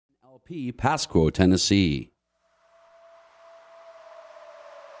LP, Pasquo, Tennessee.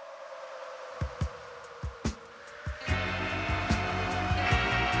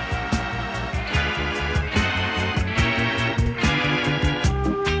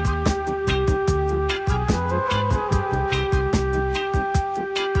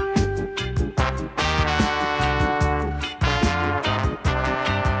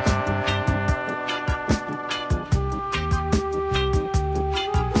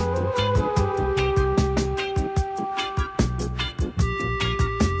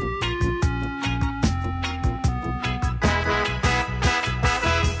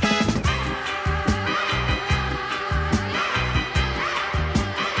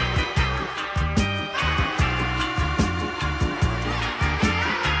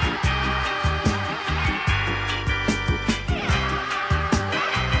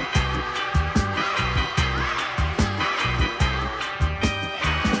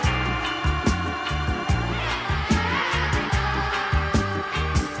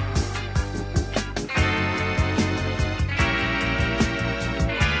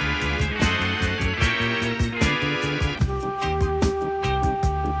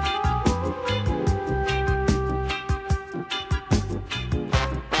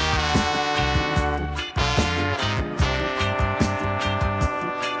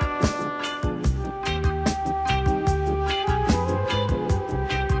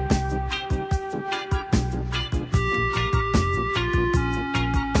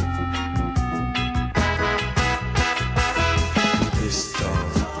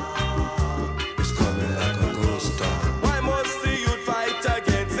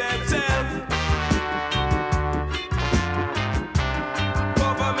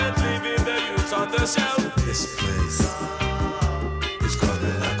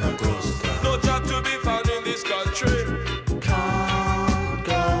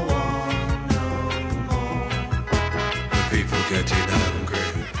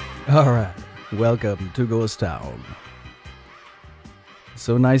 All right, welcome to Ghost Town.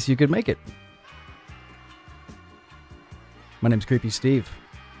 So nice you could make it. My name's Creepy Steve.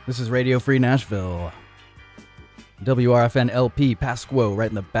 This is Radio Free Nashville. WRFN LP Pasquo, right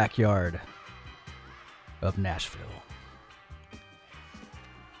in the backyard of Nashville.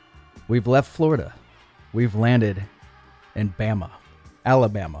 We've left Florida. We've landed in Bama,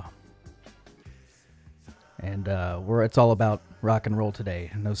 Alabama. And it's all about rock and roll today.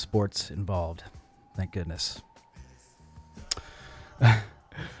 No sports involved. Thank goodness.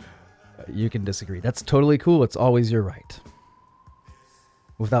 You can disagree. That's totally cool. It's always your right.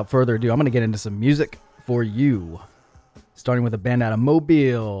 Without further ado, I'm going to get into some music for you. Starting with a band out of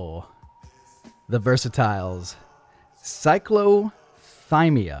Mobile. The Versatiles.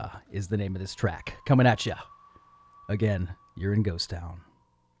 Cyclothymia is the name of this track. Coming at ya. Again, you're in Ghost Town.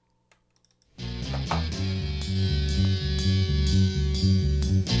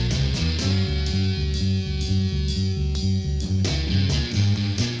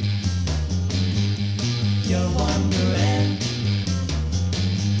 You're wondering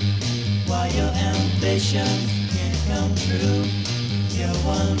why your ambition can't come true. You're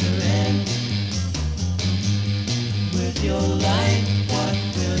wondering, with your life, what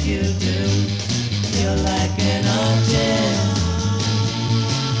will you do? You're like an artist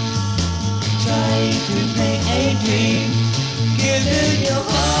trying to make a dream. Give it your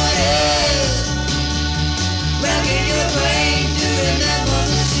hardest, racking your brain to remember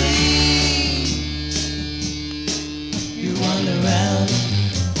the scene. You wander around,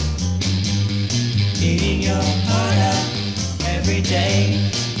 eating your heart out every day,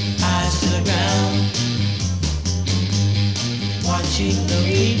 eyes to the ground, watching the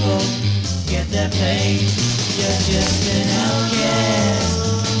people get their pay. You're just an outcast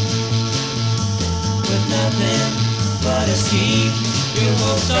with nothing but a scheme. Your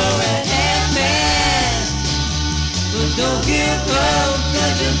hopes are at half-mast, but don't give up,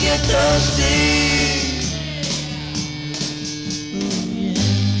 'cause you'll get thirsty.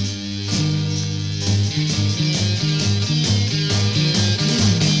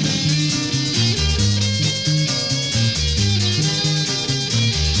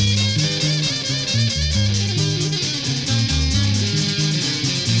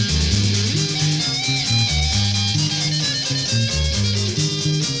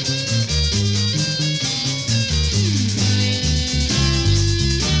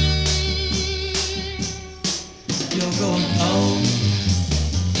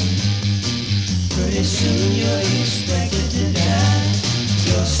 Soon you're expected to die.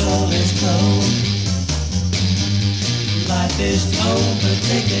 Your soul is cold. Life is over,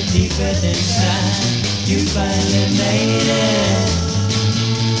 take a deep breath inside. You finally made it.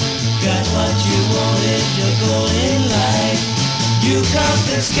 what you wanted, your goal in life. You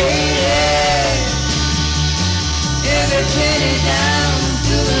confiscated every penny down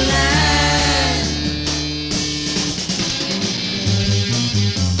to the line.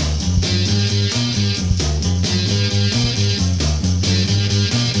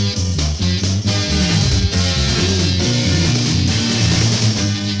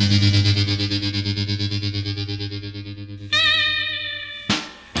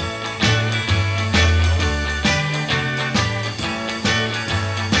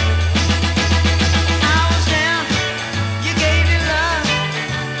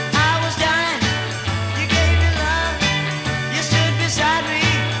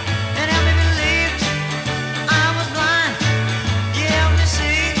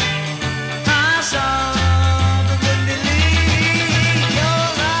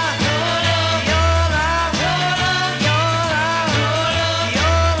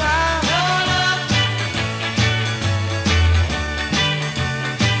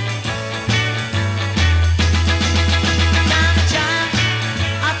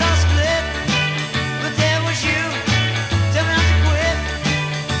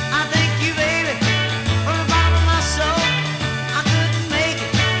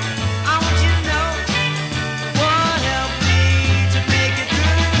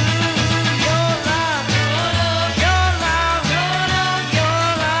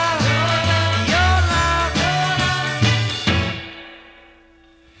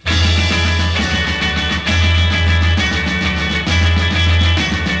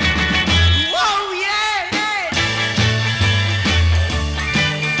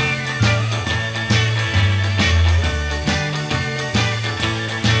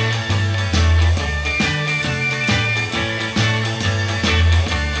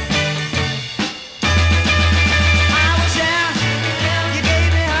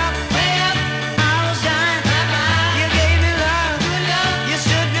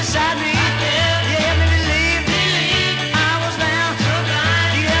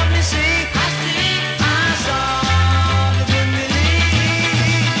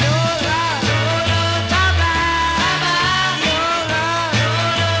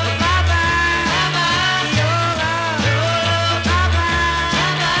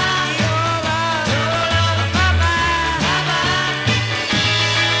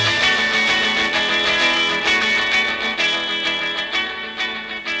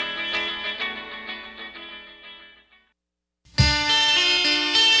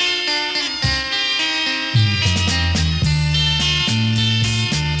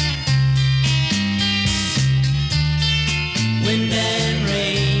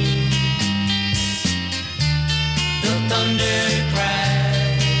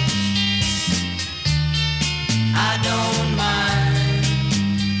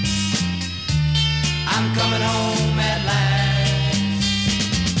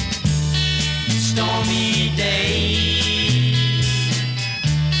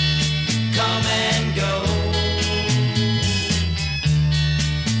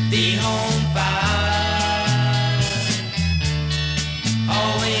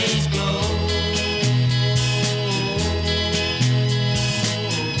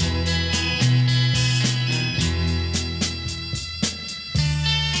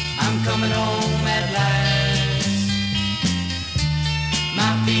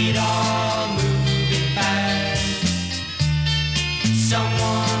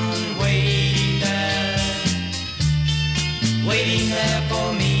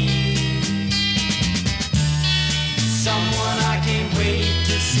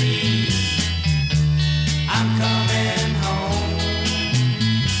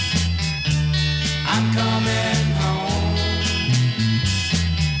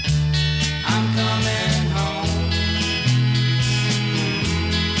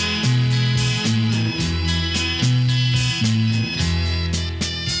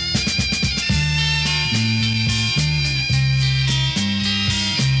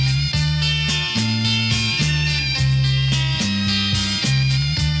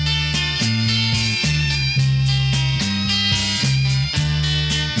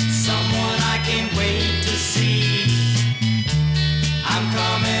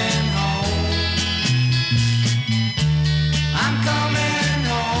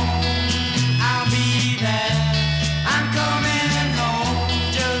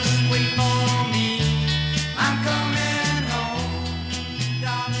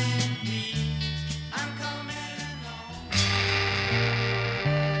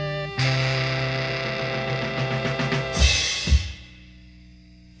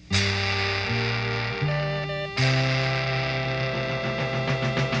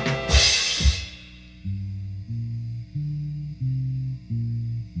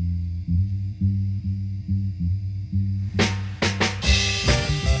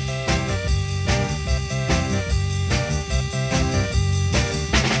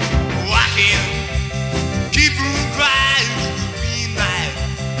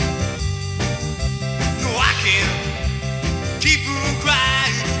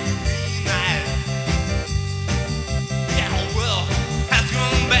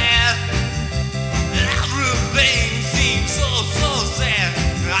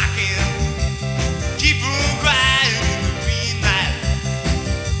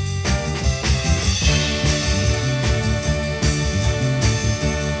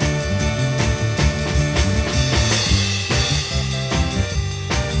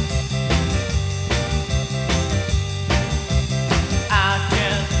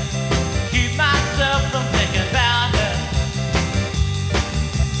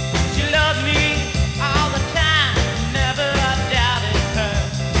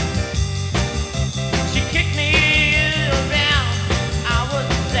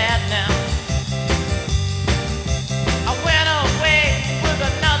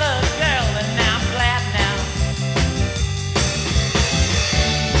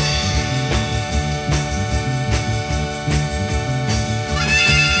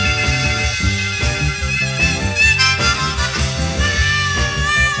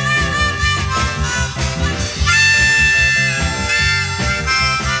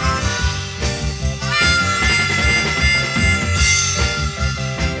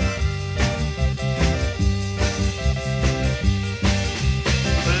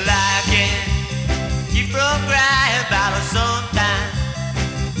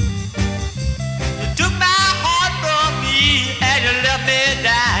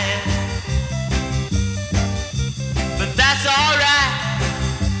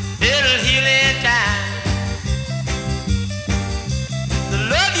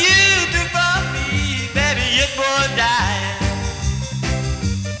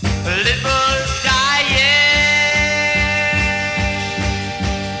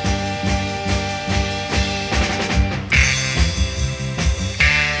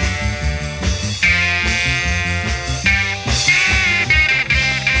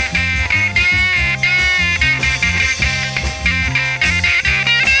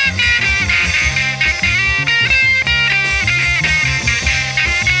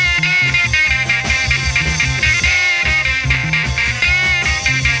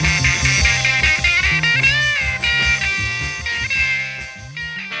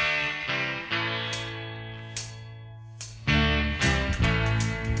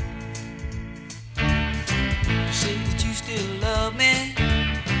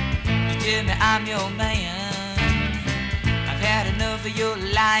 I'm your man. I've had enough of your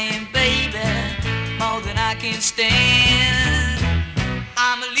lying, baby, more than I can stand.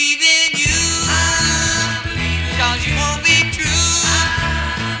 I'm leaving you, cause you won't be true.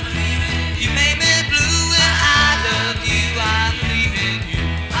 You made me blue when I love you. I'm leaving you,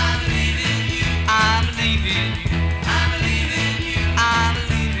 I'm leaving you, I'm leaving you, I'm leaving you, I'm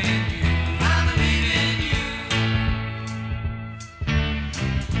leaving you, I'm leaving you.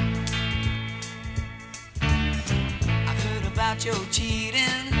 I've heard about your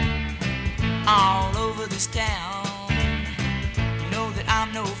cheating all over this town. You know that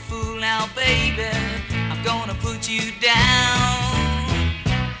I'm no fool now, baby. I'm gonna put you down.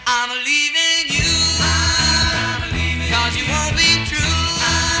 I'm leaving you, cause you won't be true.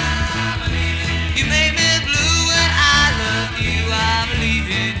 You made me blue when I love you. I'm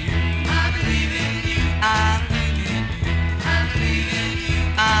leaving you, I'm leaving you, I'm leaving you, I'm leaving you,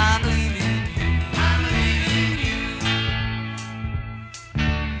 I'm leaving you, I'm leaving you.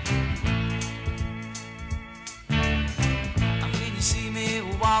 And when you see me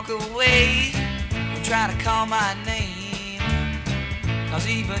walk away, don't try to call my name. Cause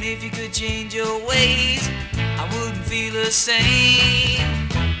even if you could change your ways, I wouldn't feel the same.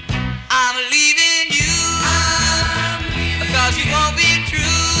 I'm leaving you, cause you won't be true.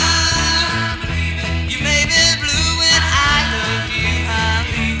 You made me blue when I loved you. I'm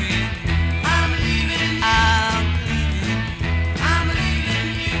leaving you, I'm leaving you, I'm leaving you, I'm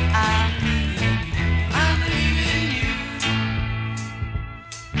leaving you, I'm leaving you, I'm leaving you.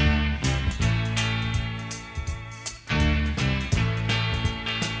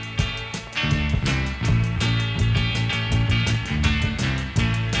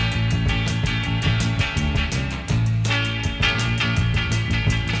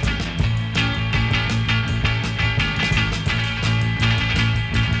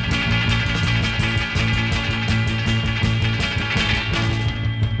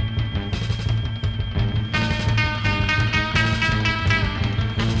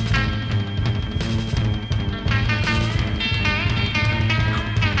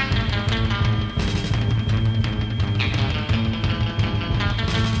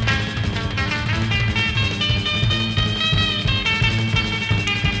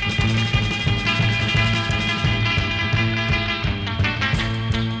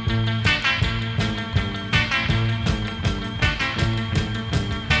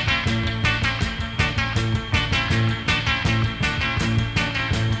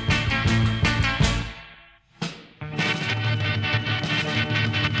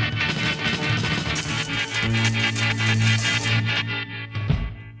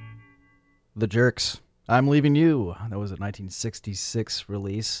 The Jerks, I'm Leaving You. That was a 1966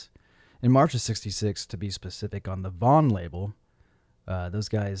 release. In March of 66, to be specific, on the Vaughn label. Those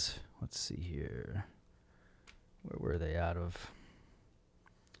guys, let's see here. Where were they out of?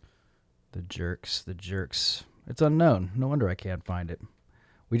 The Jerks. It's unknown. No wonder I can't find it.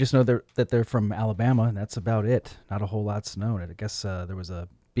 We just know that they're from Alabama, and that's about it. Not a whole lot's known. I guess there was a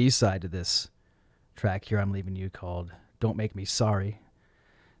B-side to this track here, I'm Leaving You, called Don't Make Me Sorry.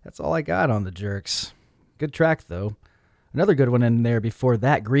 That's all I got on the Jerks. Good track, though. Another good one in there before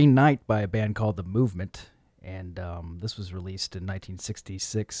that, Green Night by a band called The Movement. And this was released in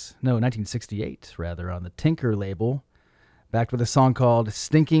 1968, rather, on the Tinker label. Backed with a song called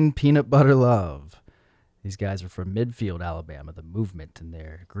Stinking Peanut Butter Love. These guys are from Midfield, Alabama, The Movement, and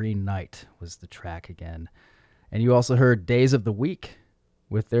their Green Night was the track again. And you also heard Days of the Week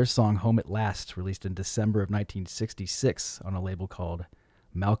with their song Home at Last, released in December of 1966 on a label called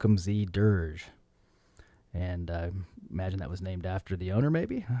Malcolm Z. Dirge. And I imagine that was named after the owner,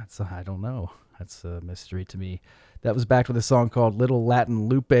 maybe? I don't know. That's a mystery to me. That was backed with a song called Little Latin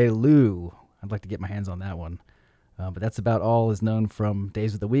Lupe Lou. I'd like to get my hands on that one. But that's about all is known from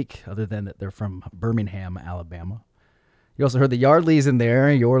Days of the Week, other than that they're from Birmingham, Alabama. You also heard the Yardleys in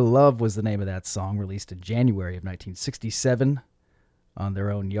there. Your Love was the name of that song, released in January of 1967 on their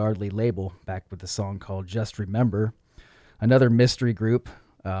own Yardley label, backed with a song called Just Remember. Another mystery group,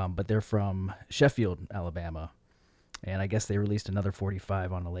 but they're from Sheffield, Alabama. And I guess they released another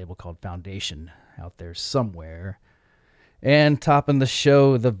 45 on a label called Foundation out there somewhere. And topping the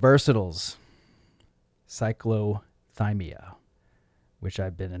show, the Versatiles, Cyclothymia, which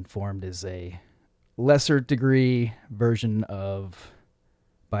I've been informed is a lesser degree version of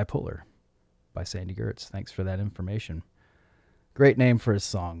Bipolar by Sandy Gertz. Thanks for that information. Great name for a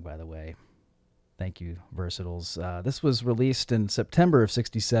song, by the way. Thank you, Versatiles. This was released in September of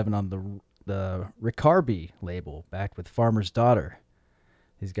 67 on the Riccarby label, backed with Farmer's Daughter.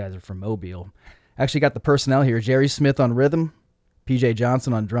 These guys are from Mobile. Actually got the personnel here. Jerry Smith on rhythm, PJ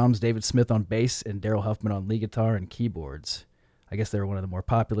Johnson on drums, David Smith on bass, and Daryl Huffman on lead guitar and keyboards. I guess they were one of the more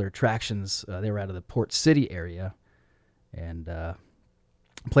popular attractions. They were out of the Port City area and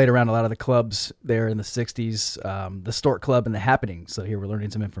played around a lot of the clubs there in the 60s, the Stork Club and the Happening. So here we're learning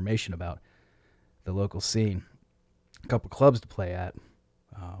some information about the local scene. A couple clubs to play at.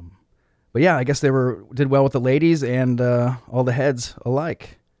 But yeah, I guess they did well with the ladies and all the heads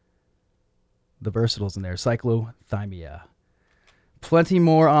alike. The versatiles in there, Cyclothymia. Plenty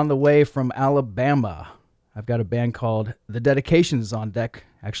more on the way from Alabama. I've got a band called The Dedications on deck,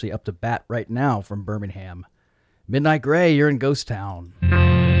 actually up to bat right now from Birmingham. Midnight Gray, you're in Ghost Town.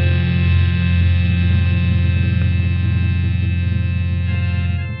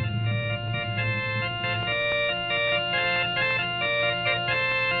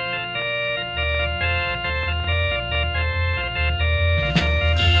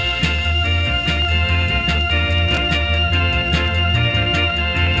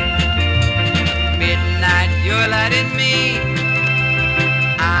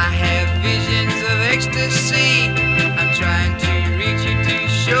 Ecstasy, I'm trying to reach you to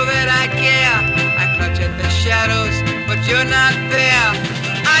show that I care. I clutch at the shadows, but you're not there.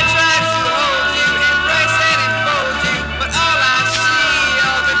 I try to hold you, embrace and enfold you, but all I see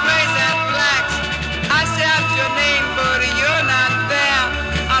are the grays and blacks. I shout your name, but you're not there.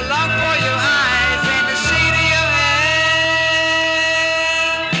 I long for your eyes and the shade of your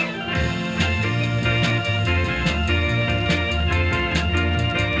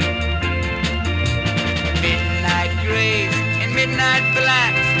midnight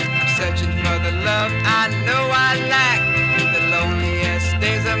blacks. I'm searching for the love I know I lack. The loneliest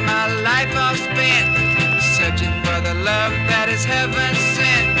days of my life are spent searching for the love that is heaven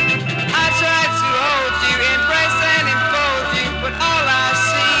sent. I try to hold you, embrace and enfold you, but all I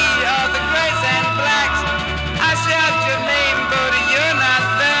see are the grays and blacks. I shout your name, but you're not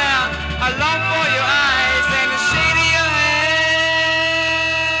there. I long for your eyes and the shade of your hair.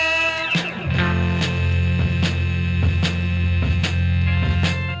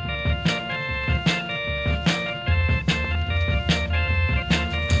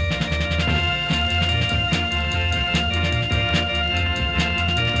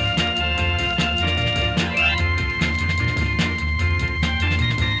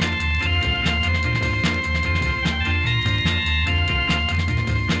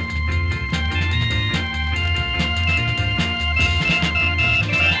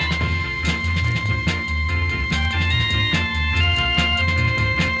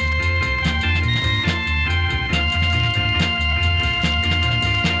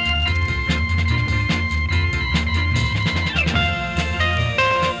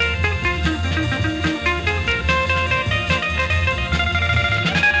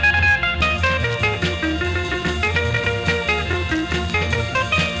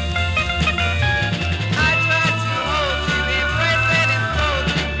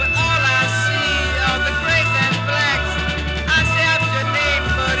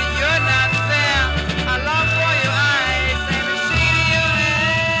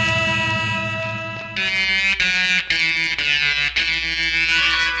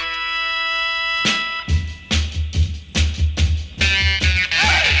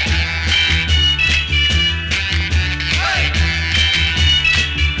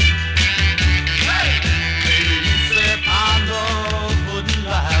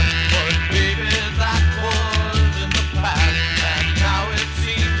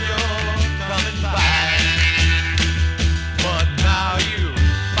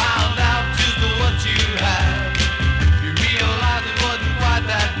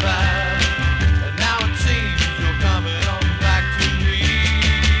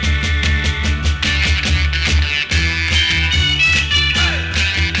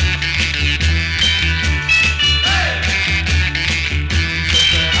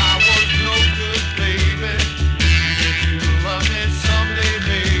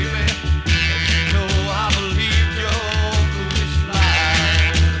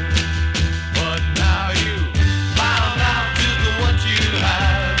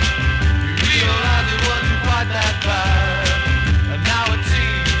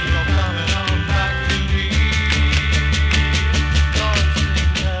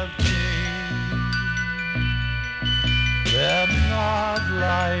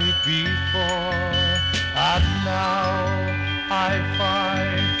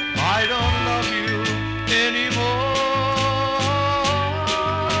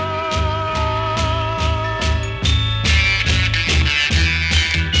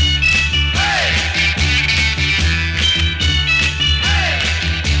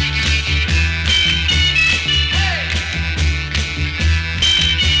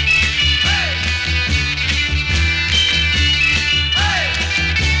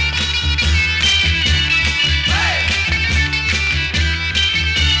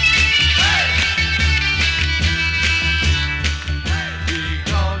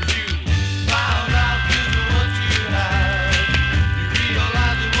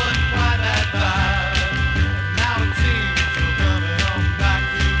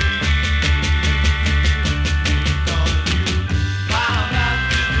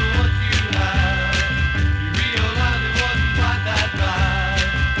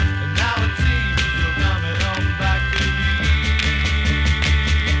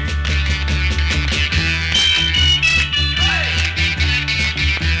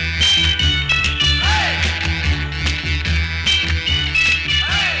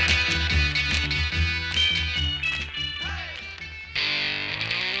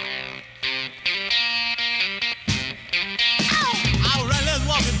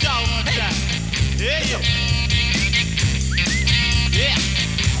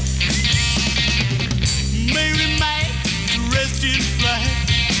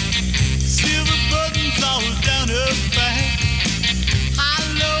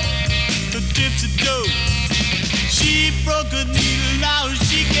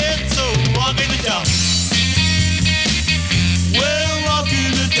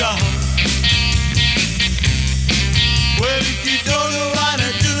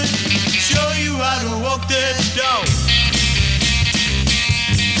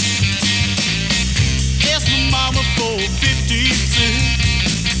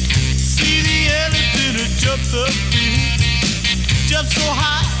 up the field. Jumped so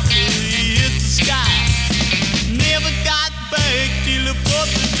high, he hit the sky. Never got back till the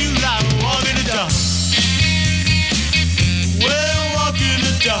 4th of July. Walking the dog. Well, walking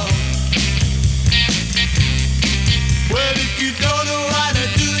the dog. Well, if you don't know how to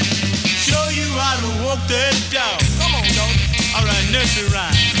do it, show you how to walk that dog. Come on, dog. All right, nursery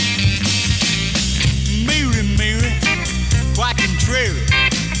rhyme. Mary, Mary, quite contrary.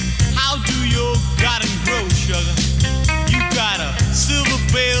 How do your garden grow, sugar? You got a silver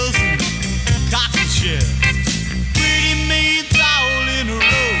bell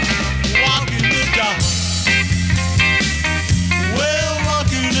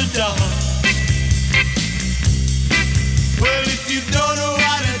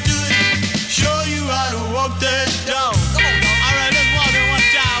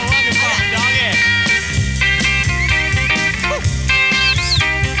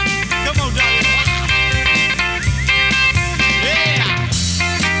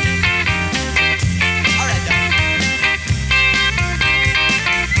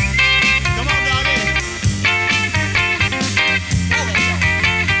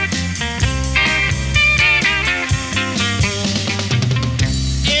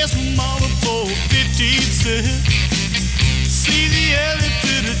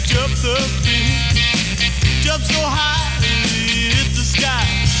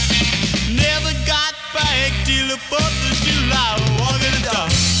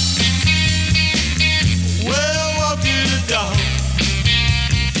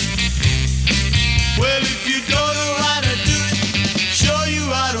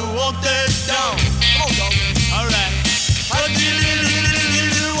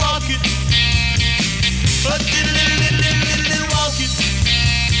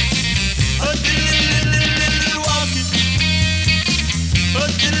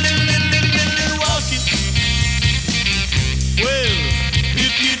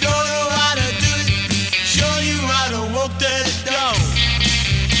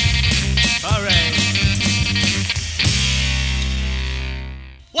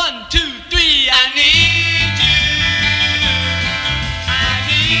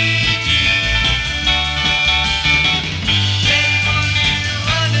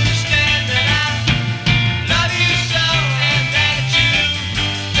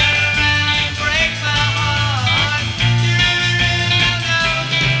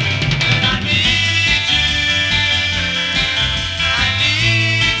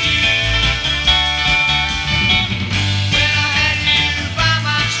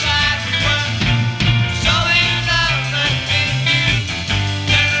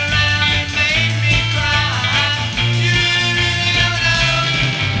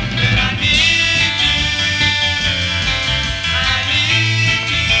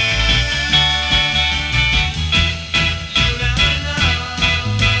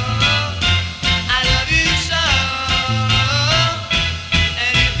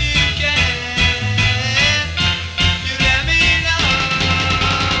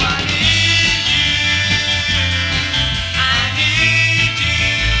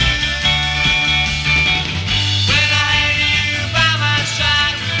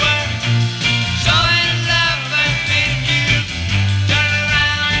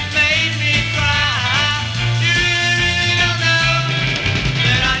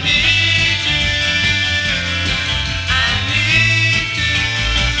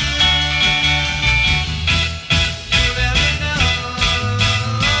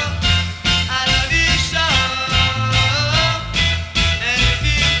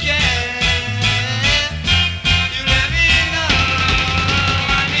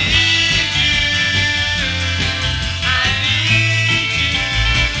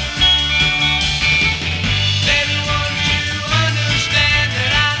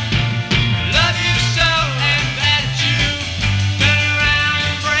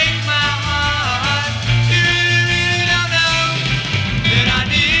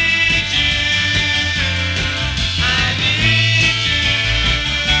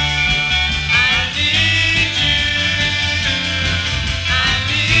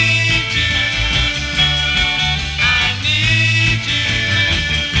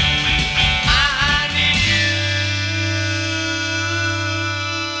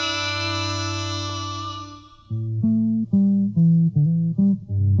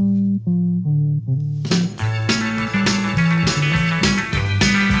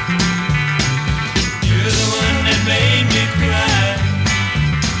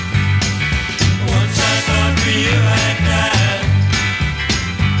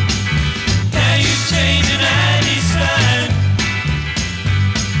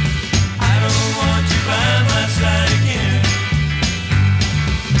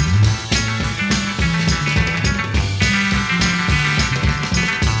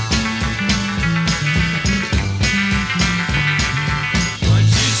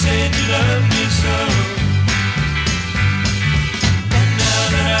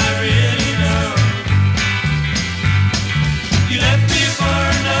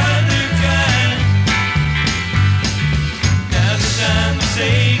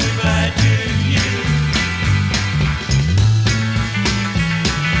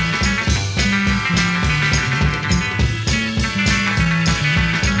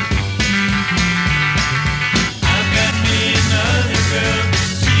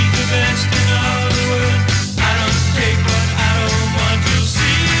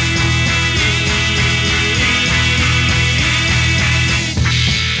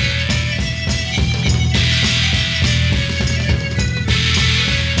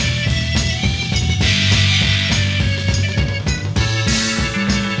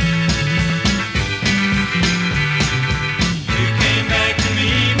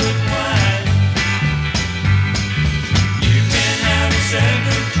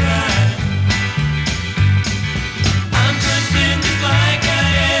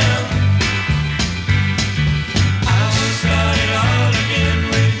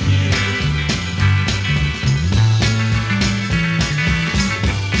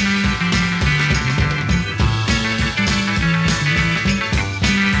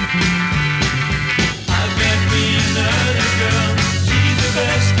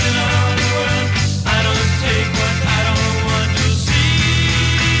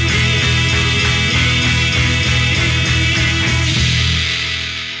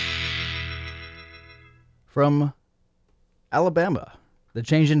from Alabama. The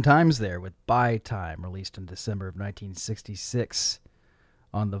Change in Times there with By Time, released in December of 1966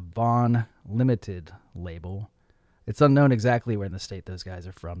 on the Vaughn Limited label. It's unknown exactly where in the state those guys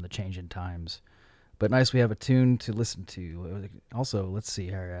are from, the Change in Times. But nice we have a tune to listen to. Also, let's see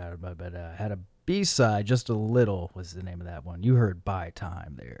here. Had a B-side, Just a Little was the name of that one. You heard By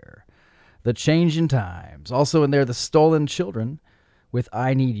Time there. The Change in Times. Also in there, The Stolen Children with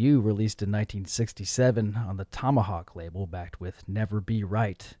I Need You, released in 1967 on the Tomahawk label, backed with Never Be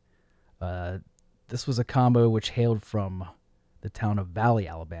Right. This was a combo which hailed from the town of Valley,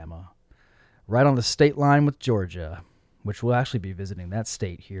 Alabama, right on the state line with Georgia, which we'll actually be visiting that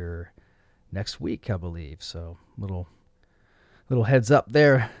state here next week, I believe. So little heads up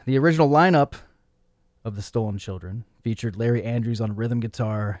there. The original lineup of The Stolen Children featured Larry Andrews on rhythm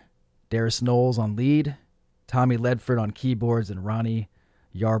guitar, Darius Knowles on lead, Tommy Ledford on keyboards, and Ronnie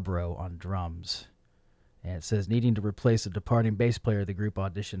Yarbrough on drums. And it says, needing to replace a departing bass player, the group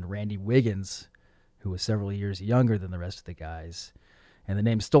auditioned Randy Wiggins, who was several years younger than the rest of the guys. And the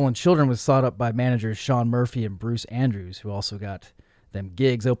name Stolen Children was thought up by managers Sean Murphy and Bruce Andrews, who also got them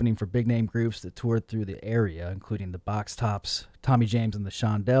gigs opening for big-name groups that toured through the area, including the Box Tops, Tommy James and the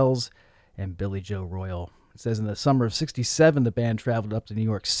Shondells, and Billy Joe Royal. It says in the summer of 67, the band traveled up to New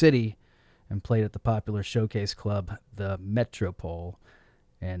York City and played at the popular showcase club, the Metropole,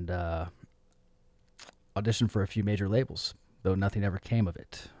 and auditioned for a few major labels, though nothing ever came of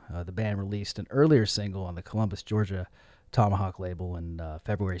it. The band released an earlier single on the Columbus, Georgia Tomahawk label in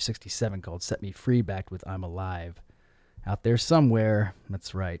February 67 called Set Me Free, backed with I'm Alive. Out there somewhere,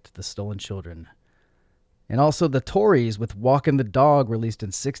 that's right, The Stolen Children. And also the Tories with Walkin' the Dog, released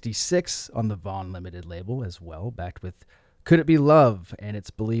in 66 on the Vaughn Limited label as well, backed with Could It Be Love, and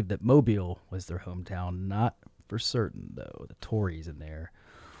it's believed that Mobile was their hometown. Not for certain, though. The Tories in there.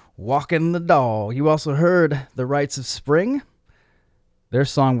 Walkin' the Dog. You also heard The Rites of Spring. Their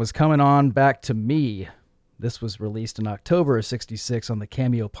song was Coming On Back to Me. This was released in October of 66 on the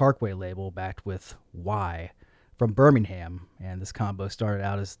Cameo Parkway label, backed with Why from Birmingham, and this combo started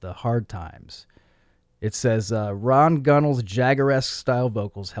out as the Hard Times. It says, Ron Gunnell's Jagger-esque style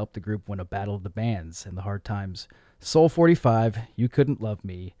vocals helped the group win a battle of the bands, and the Hard Times' Soul 45, You Couldn't Love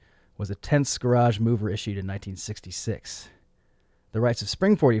Me, was a tense garage mover issued in 1966. The Rites of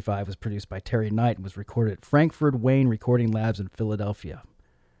Spring 45 was produced by Terry Knight and was recorded at Frankfurt Wayne Recording Labs in Philadelphia.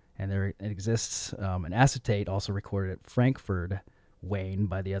 And there exists an acetate also recorded at Frankfurt Wayne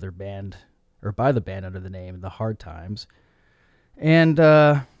by the band under the name The Hard Times. And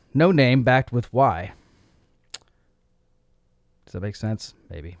No Name backed with Why. Does that make sense?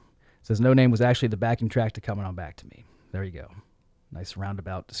 Maybe. It says No Name was actually the backing track to Coming On Back to Me. There you go. Nice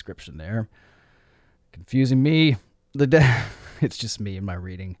roundabout description there. Confusing me. It's just me in my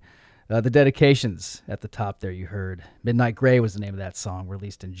reading. The dedications at the top there you heard. Midnight Gray was the name of that song,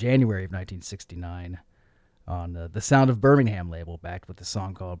 released in January of 1969 on the Sound of Birmingham label, backed with the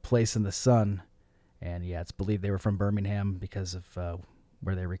song called Place in the Sun. And yeah, it's believed they were from Birmingham because of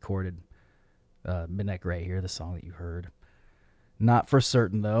where they recorded Midnight Gray here, the song that you heard. Not for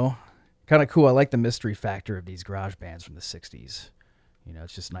certain, though. Kind of cool. I like the mystery factor of these garage bands from the 60s. You know,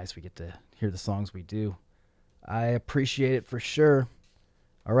 it's just nice we get to hear the songs we do. I appreciate it for sure.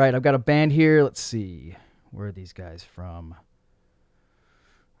 All right, I've got a band here. Let's see. Where are these guys from?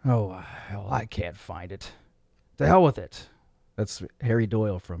 Oh, hell, I can't find it. To hell with it. That's Harry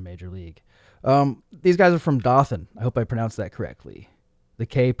Doyle from Major League. These guys are from Dothan. I hope I pronounced that correctly. The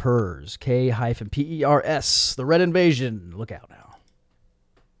K-Pers. K-P-E-R-S. The Red Invasion. Look out now.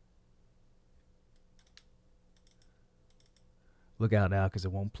 Look out now because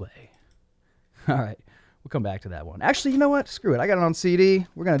it won't play. All right. We'll come back to that one. Actually, you know what? Screw it. I got it on CD.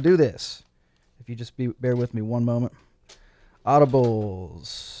 We're going to do this. If you just bear with me one moment.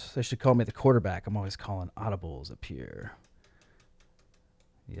 Audibles. They should call me the quarterback. I'm always calling audibles up here.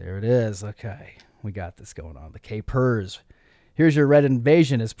 There it is. Okay. We got this going on. The K-Pers. Here's your Red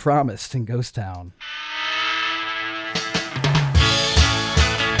Invasion as promised in Ghost Town.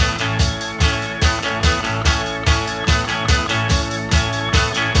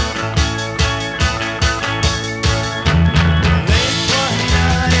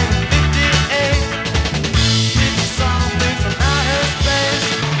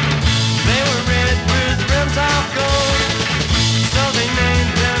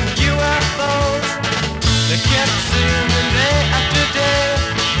 Kept singing day after day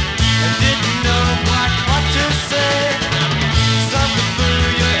and didn't know quite what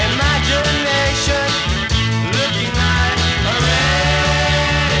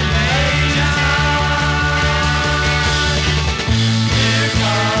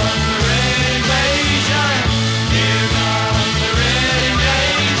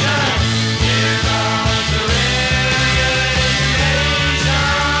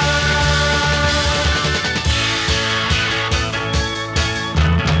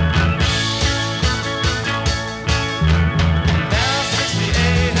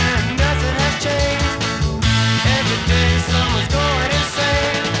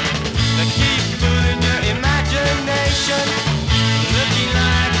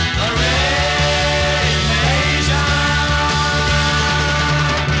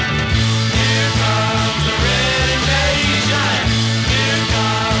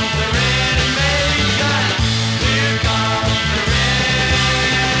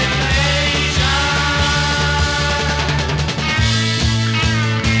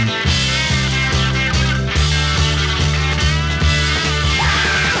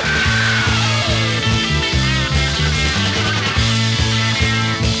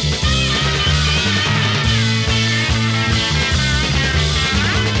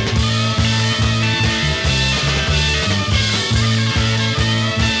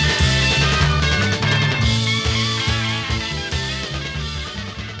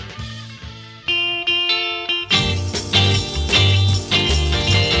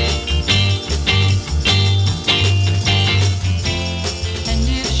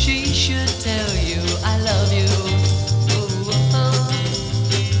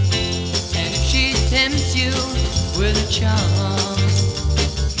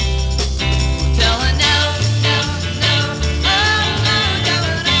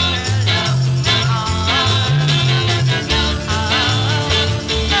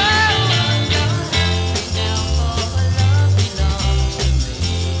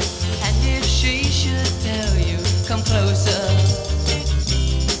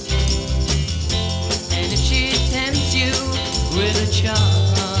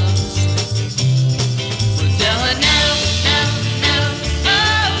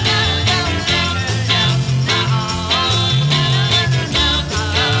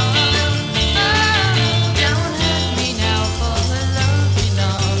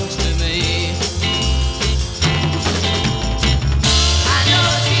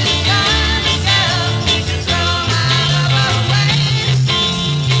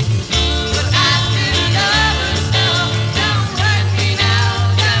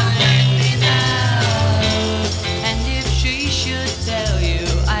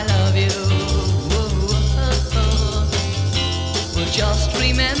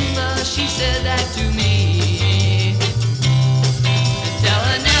that to me. Tell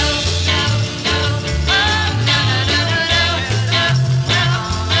her no, no, no, oh, no, no, no, no, no,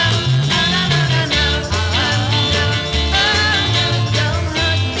 no, no, no, no, no, no, don't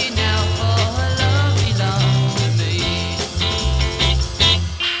hurt me now, for her love belongs to me.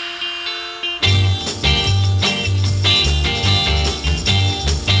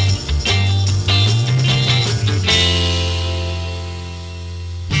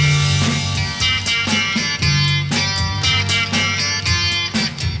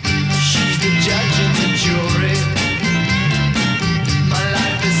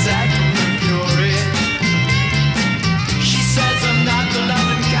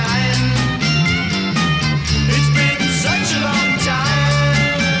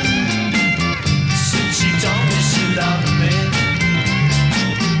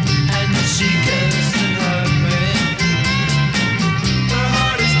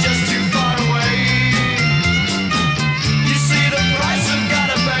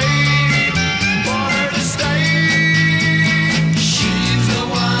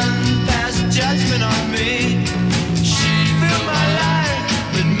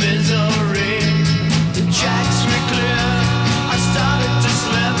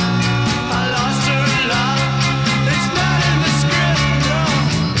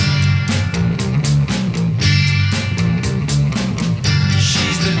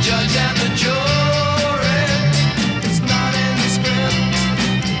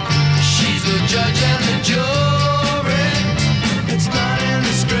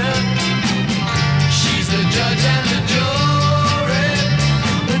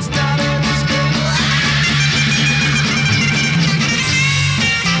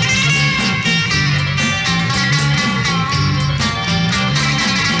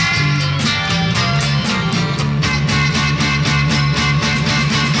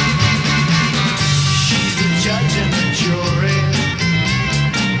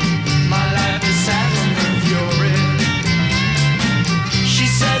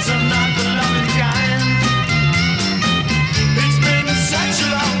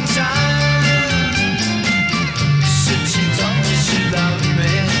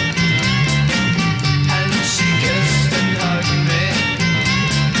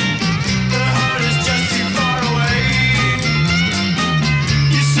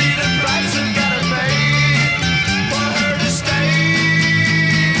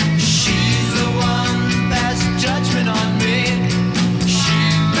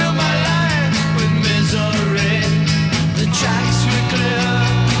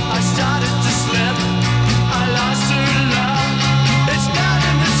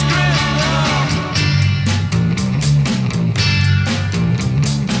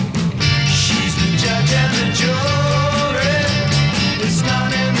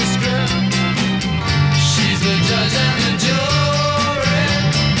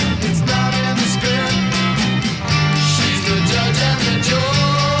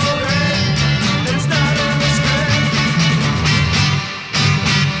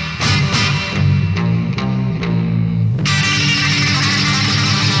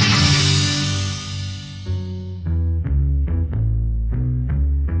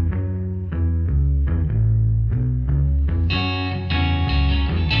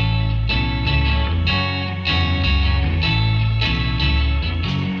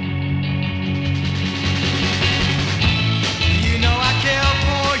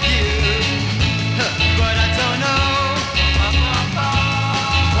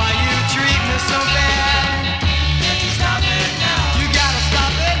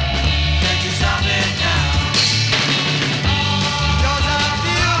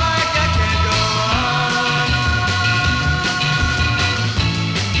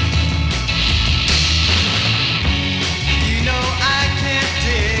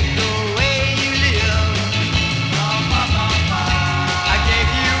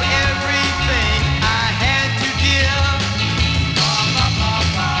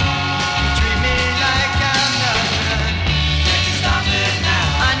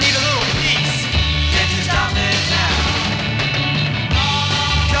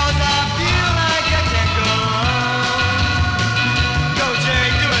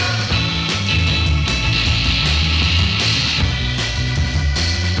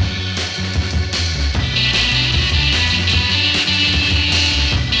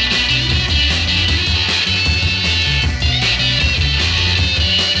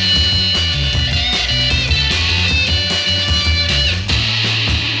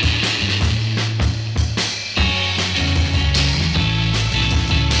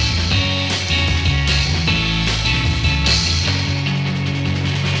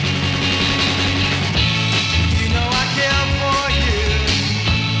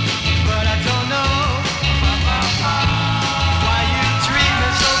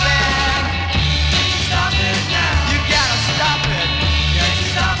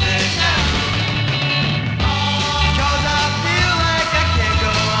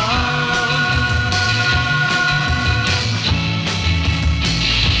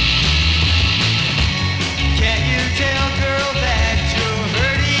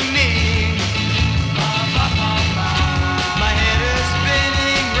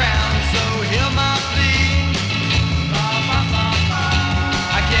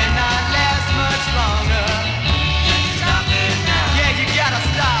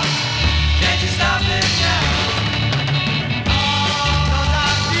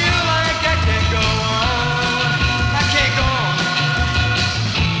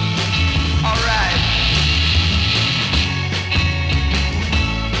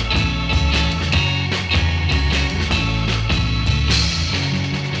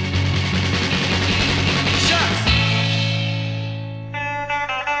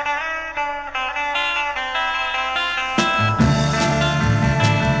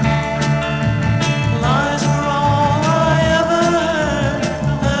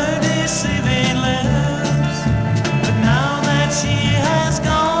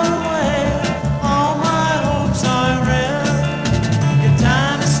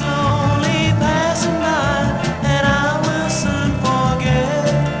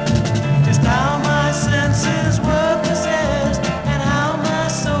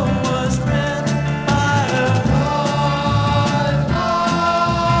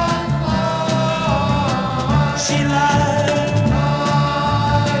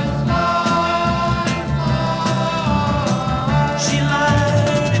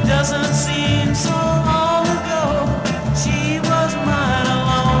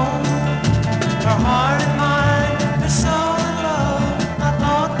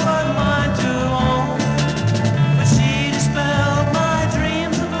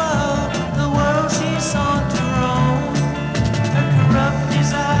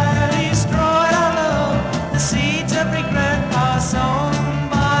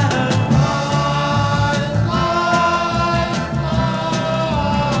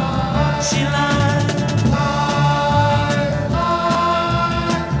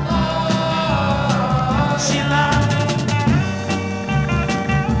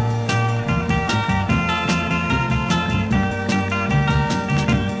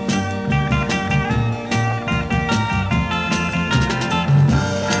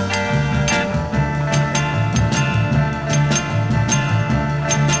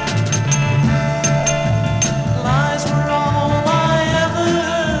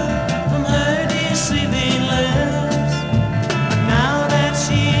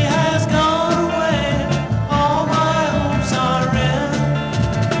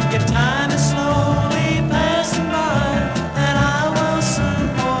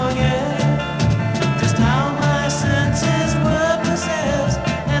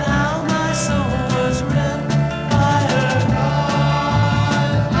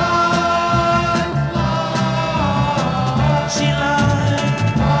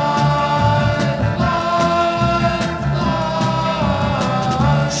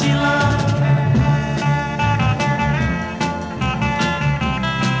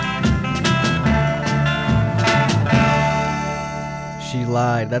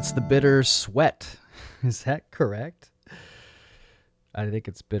 Lied. That's the Bitter Sweat. Is that correct? I think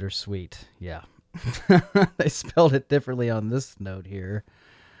it's bittersweet. Yeah. They spelled it differently on this note here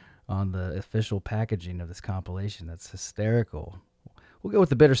on the official packaging of this compilation. That's hysterical. We'll go with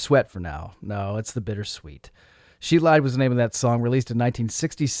the Bitter Sweat for now. No, it's the Bittersweet. She Lied was the name of that song, released in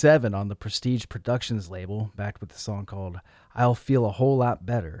 1967 on the Prestige Productions label, backed with a song called I'll Feel a Whole Lot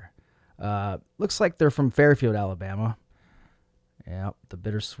Better. Looks like they're from Fairfield, Alabama. Yeah, the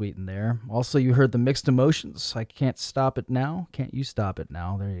Bittersweet in there. Also, you heard the Mixed Emotions. I Can't Stop It Now. Can't You Stop It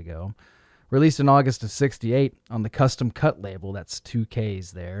Now. There you go. Released in August of 68 on the Custom Cut label. That's 2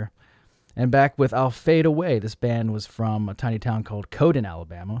 Ks there. And back with I'll Fade Away. This band was from a tiny town called Coden,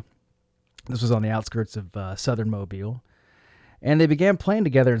 Alabama. This was on the outskirts of southern Mobile. And they began playing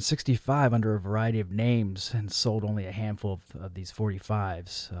together in 65 under a variety of names and sold only a handful of these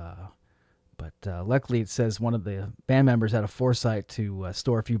 45s. But luckily, it says one of the band members had a foresight to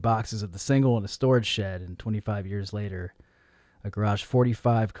store a few boxes of the single in a storage shed, and 25 years later, a Garage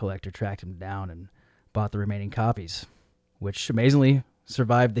 45 collector tracked him down and bought the remaining copies, which amazingly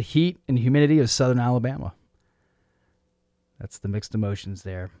survived the heat and humidity of southern Alabama. That's the Mixed Emotions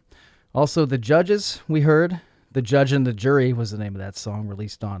there. Also, The Judges, we heard. The Judge and the Jury was the name of that song,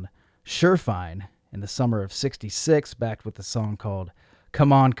 released on Surefine in the summer of 66, backed with a song called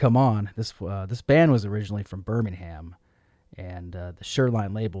Come On, Come On. This band was originally from Birmingham, and the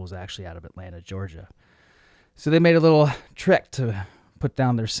Sureline label was actually out of Atlanta, Georgia. So they made a little trick to put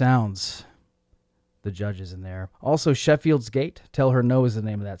down their sounds, the Judges in there. Also, Sheffield's Gate, Tell Her No is the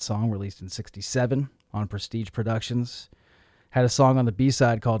name of that song, released in 67 on Prestige Productions. Had a song on the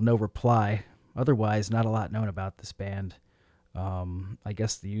B-side called No Reply. Otherwise, not a lot known about this band. I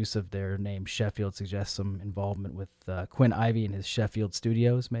guess the use of their name Sheffield suggests some involvement with Quinn Ivey and his Sheffield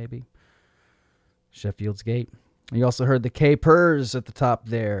Studios, maybe. Sheffield's Gate. You also heard the Capers at the top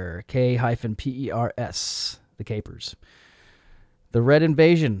there. K-P-E-R-S. The Capers. The Red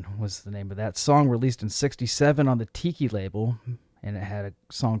Invasion was the name of that song, released in 67 on the Tiki label. And it had a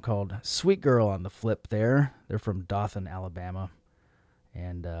song called Sweet Girl on the flip there. They're from Dothan, Alabama.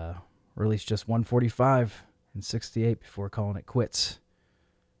 And released just 145 in 68 before calling it quits.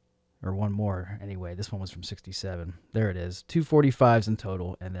 Or one more, anyway. This one was from 67. There it is. 245s in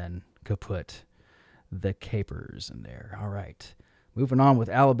total, and then kaput. The Capers in there. All right. Moving on with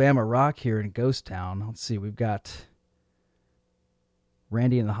Alabama rock here in Ghost Town. Let's see. We've got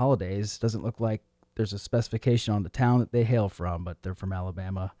Randy and the Holidays. Doesn't look like there's a specification on the town that they hail from, but they're from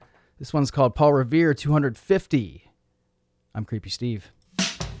Alabama. This one's called Paul Revere 250. I'm Creepy Steve.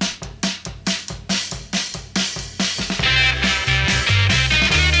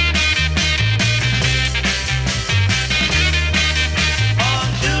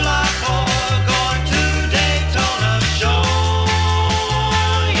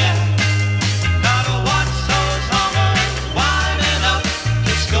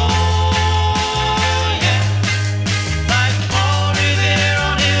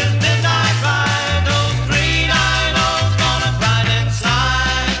 Inside.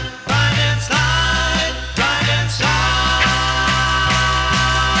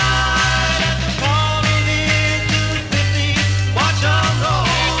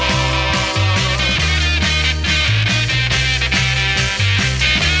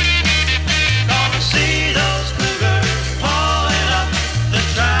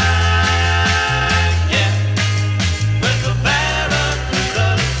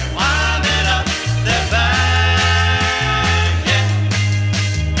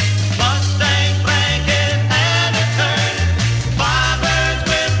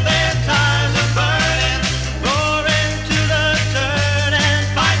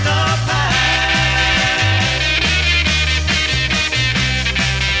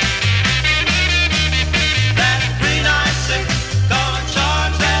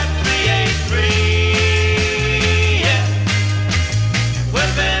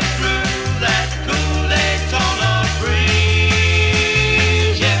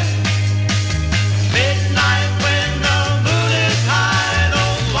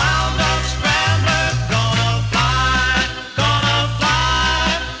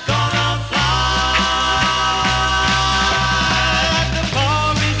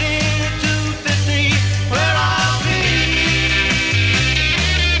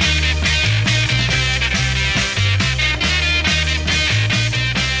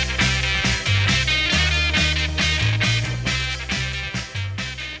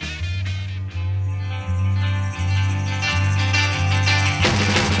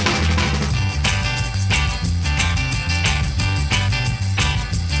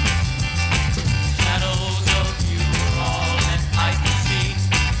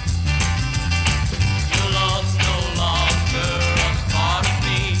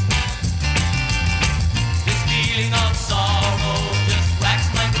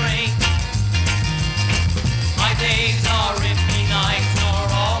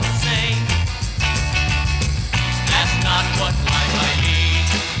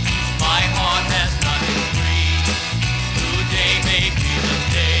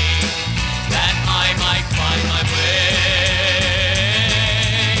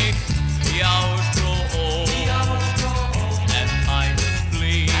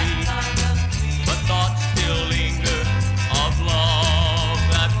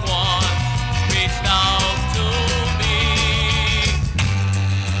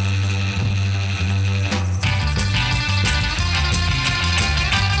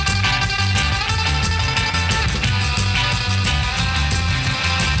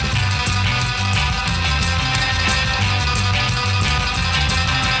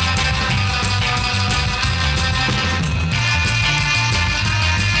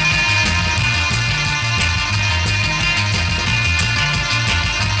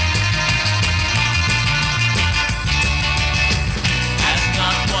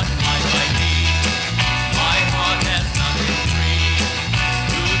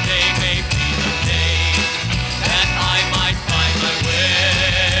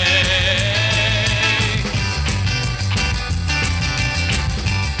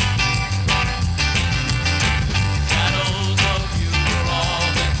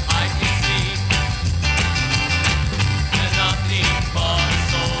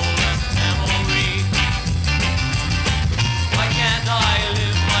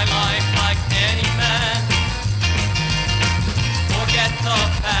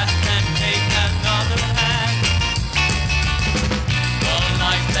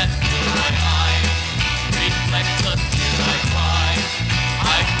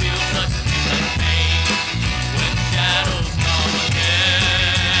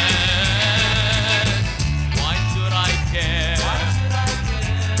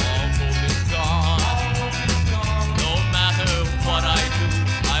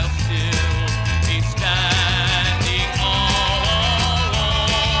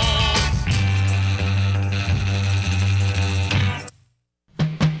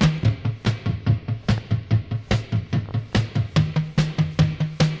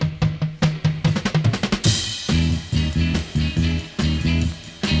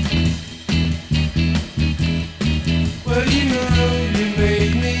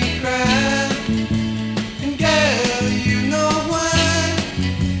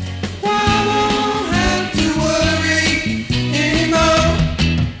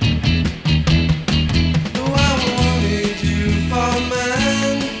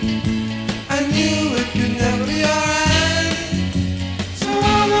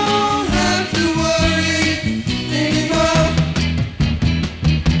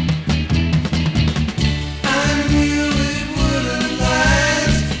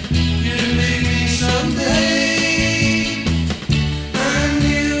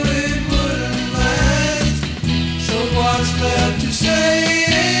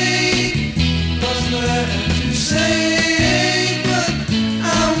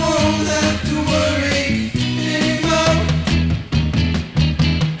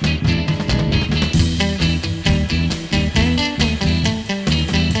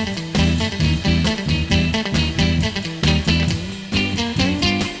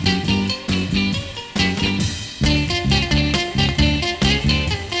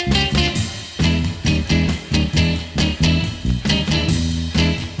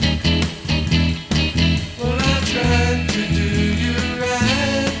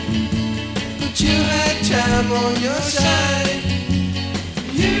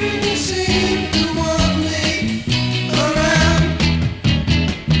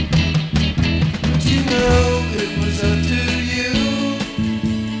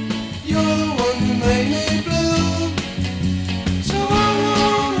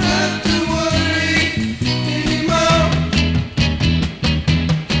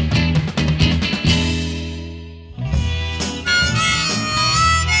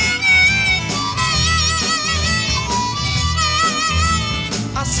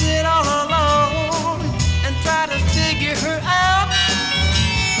 sit all alone and try to figure her out.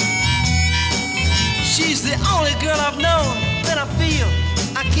 She's the only girl I've known that I feel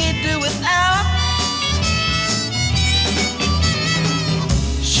I can't do without.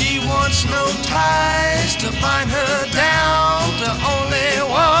 She wants no ties to bind her down to only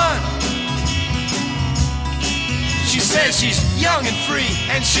one. She says she's young and free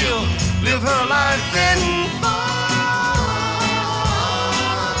and she'll live her life in fun.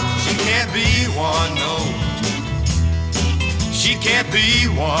 She can't be one, no. She can't be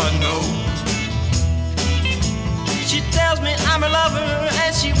one, no. She tells me I'm a lover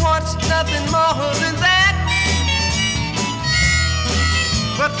and she wants nothing more than that.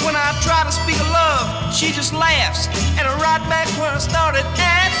 But when I try to speak of love, she just laughs and I'm right back where I started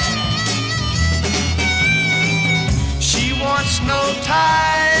at. She wants no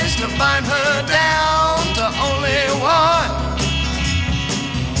ties to bind her down to only one.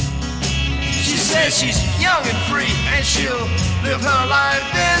 She says she's young and free and she'll live her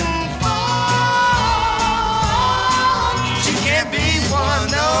life in fun. She can't be one,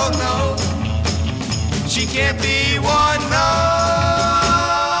 no, no. She can't be one, no.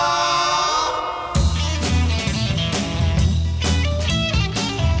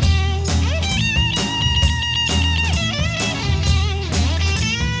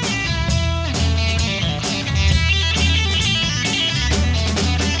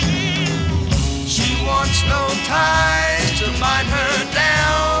 No ties to bind her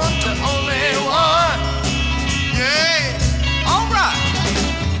down to only one. Yeah, all right.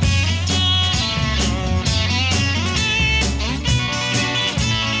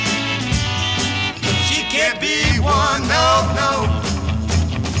 She can't be one, no, no.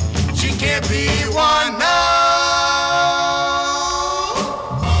 She can't be one, no.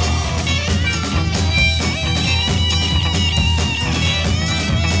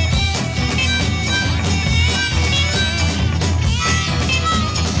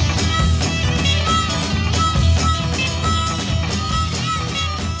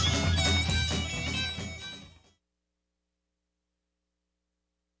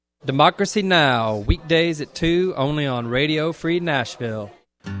 Democracy Now!, weekdays at 2, only on Radio Free Nashville.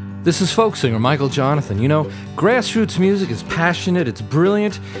 This is folk singer Michael Jonathan. You know, grassroots music is passionate, it's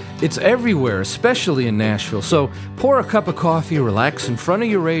brilliant, it's everywhere, especially in Nashville. So pour a cup of coffee, relax in front of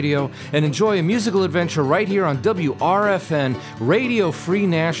your radio, and enjoy a musical adventure right here on WRFN, Radio Free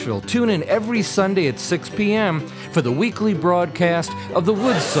Nashville. Tune in every Sunday at 6 p.m. for the weekly broadcast of the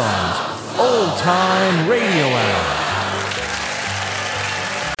Wood Songs Old Time Radio Hour.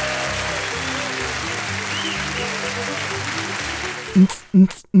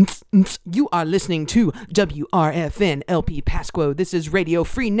 You are listening to WRFN LP Pasquo. This is Radio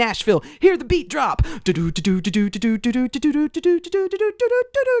Free Nashville. Hear the beat drop.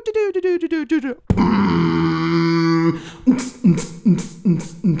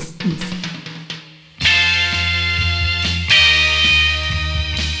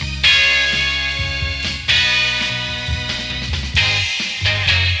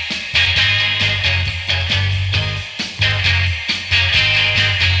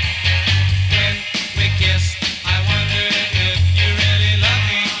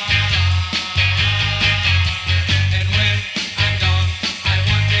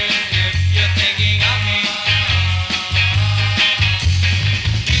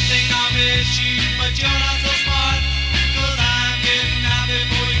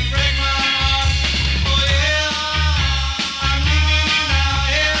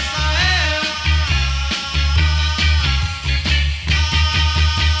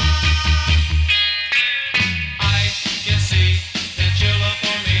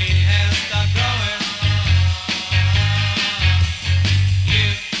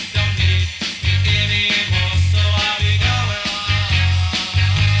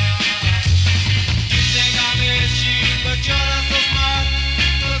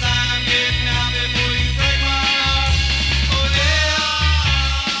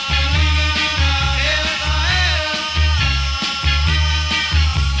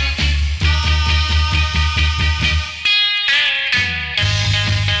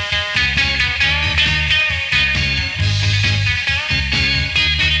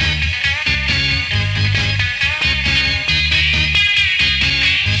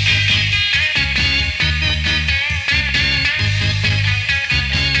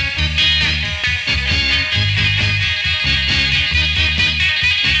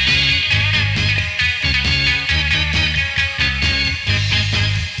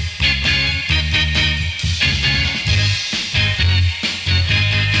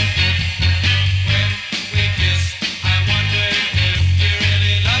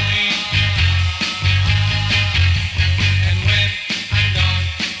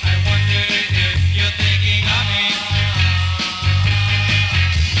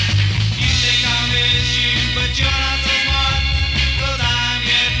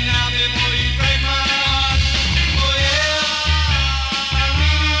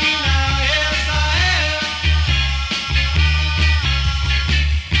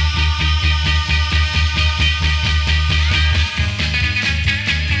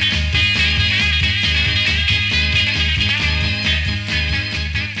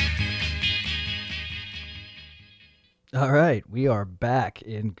 We are back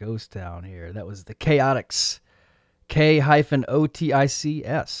in Ghost Town here. That was the Chaotix. K-O-T-I-C-S.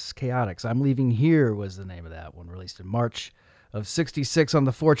 Chaotix. I'm Leaving Here was the name of that one, released in March of 66 on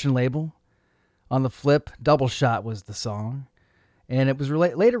the Fortune label. On the flip, Double Shot was the song. And it was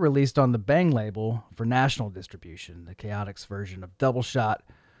later released on the Bang label for national distribution. The Chaotix version of Double Shot,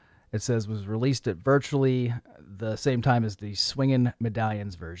 it says, was released at virtually the same time as the Swingin'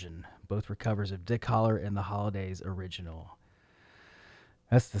 Medallions version. Both were covers of Dick Holler and the Holidays original.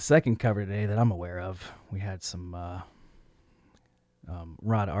 That's the second cover today that I'm aware of. We had some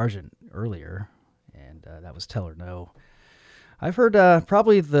Rod Argent earlier, and that was Tell Her No. I've heard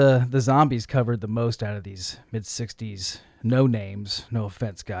probably the Zombies covered the most out of these mid-'60s no names. No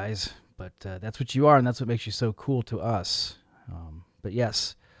offense, guys, but that's what you are, and that's what makes you so cool to us. But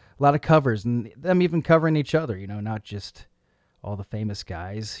yes, a lot of covers, and them even covering each other, you know, not just all the famous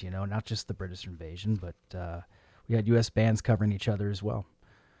guys, you know, not just the British Invasion, but we had U.S. bands covering each other as well.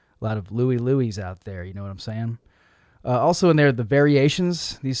 A lot of Louis out there, you know what I'm saying? Also in there, the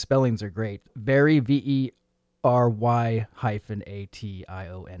Variations. These spellings are great. Very, V-E-R-Y-A-T-I-O-N-S.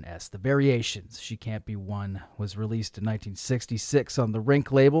 The Variations, She Can't Be Won, was released in 1966 on the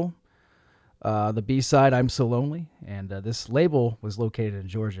Rink label. The B-side, I'm So Lonely, and this label was located in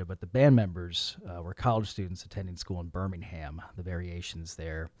Georgia, but the band members were college students attending school in Birmingham. The Variations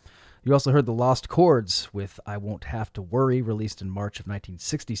there. You also heard the Lost Chords with I Won't Have to Worry, released in March of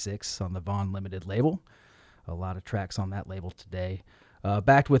 1966 on the Vaughn Limited label. A lot of tracks on that label today.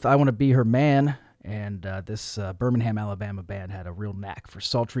 Backed with I Want to Be Her Man, and this Birmingham, Alabama band had a real knack for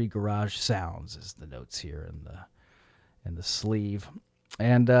sultry garage sounds, is the notes here in the sleeve.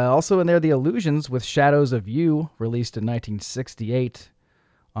 And also in there, the Illusions with Shadows of You, released in 1968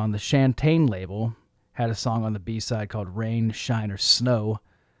 on the Chantain label, had a song on the B-side called Rain, Shine, or Snow,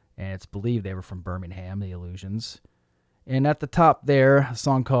 and it's believed they were from Birmingham, the Illusions. And at the top there, a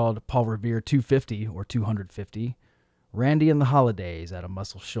song called Paul Revere 250 or 250, Randy and the Holidays out of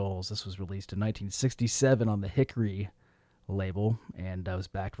Muscle Shoals. This was released in 1967 on the Hickory label, and was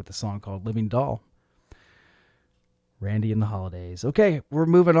backed with a song called Living Doll. Randy and the Holidays. Okay, we're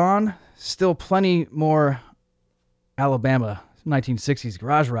moving on. Still plenty more Alabama 1960s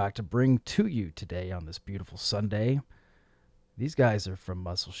garage rock to bring to you today on this beautiful Sunday. These guys are from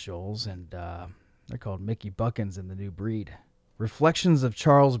Muscle Shoals, and they're called Mickey Buckins and the New Breed. Reflections of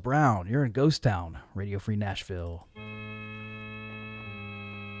Charles Brown. You're in Ghost Town, Radio Free Nashville.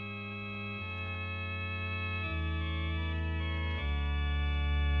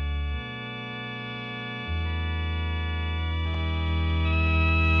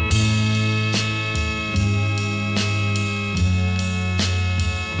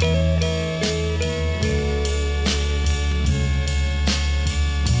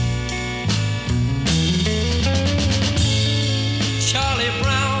 Charlie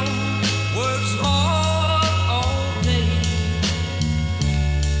Brown works hard all day.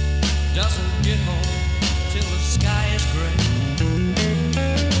 Doesn't get home till the sky is gray.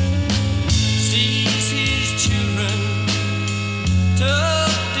 Sees his children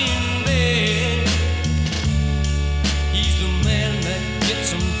tucked in bed. He's the man that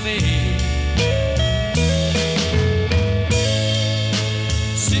gets them fed.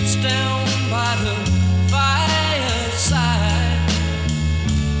 Sits down by the fireside.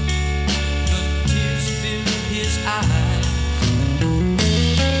 The tears fill his eyes.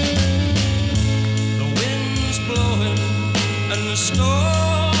 The wind's blowing and the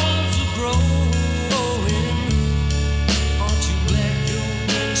storms are growing. Aren't you glad you're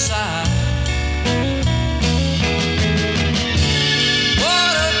inside?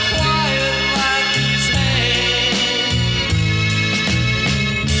 What a quiet life he's had.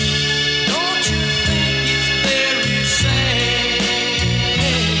 Don't you think it's very sad?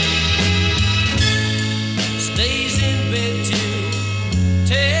 Stays in bed till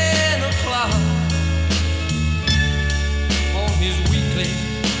 10 o'clock on his weekly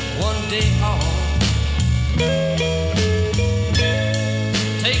one day off.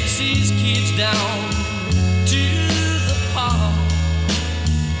 Takes his kids down to the park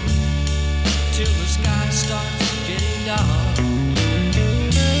till the sky starts getting dark.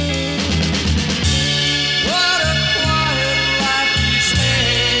 What a quiet life he's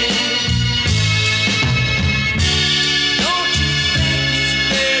had. Don't you think it's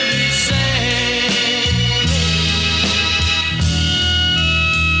very sad?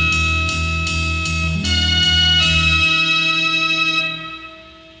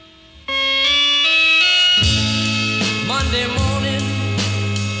 Monday morning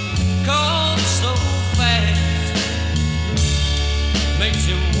comes so fast, makes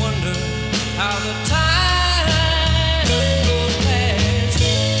him wonder how the time goes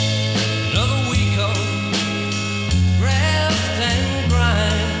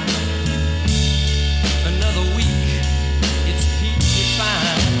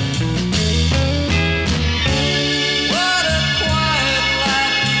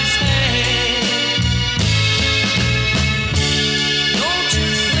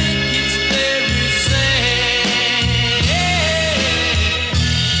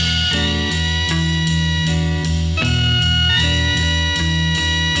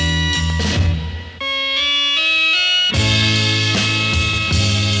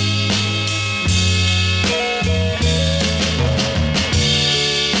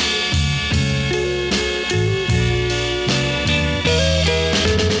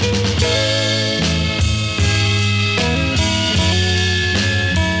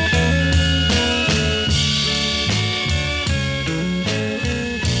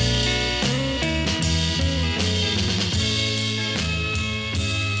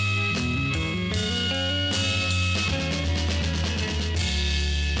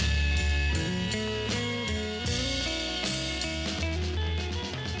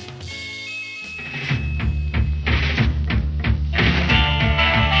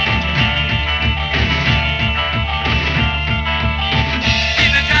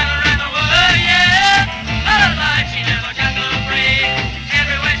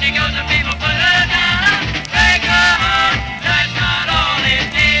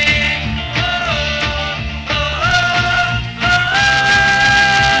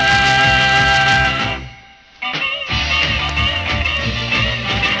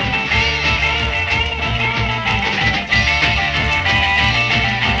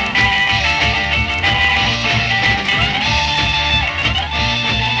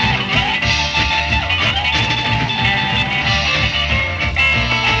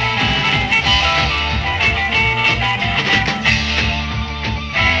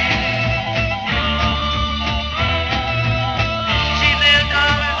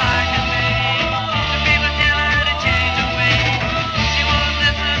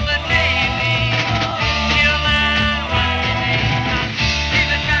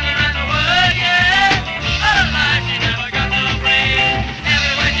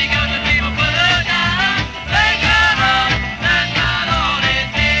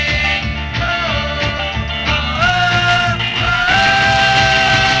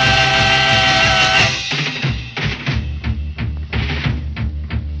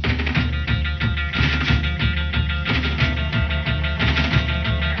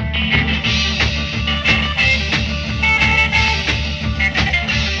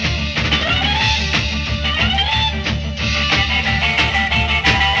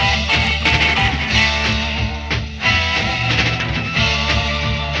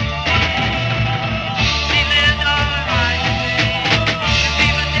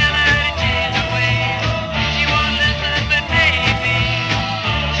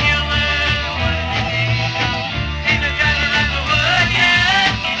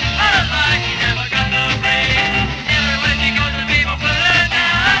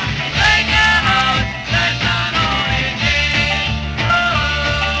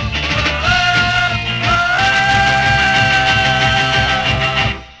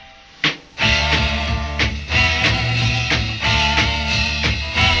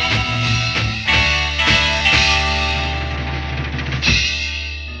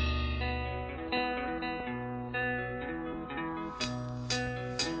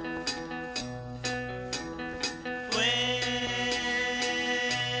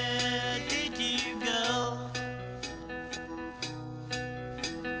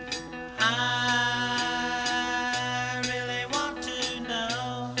I really want to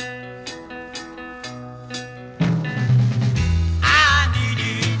know. I need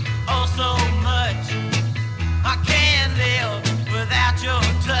you oh so much. I can't live without your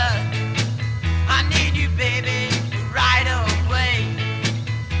touch. I need you, baby, right away.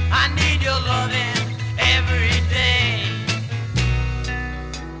 I need your loving every day.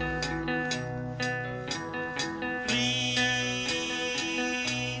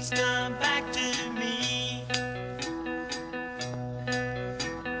 Please come back to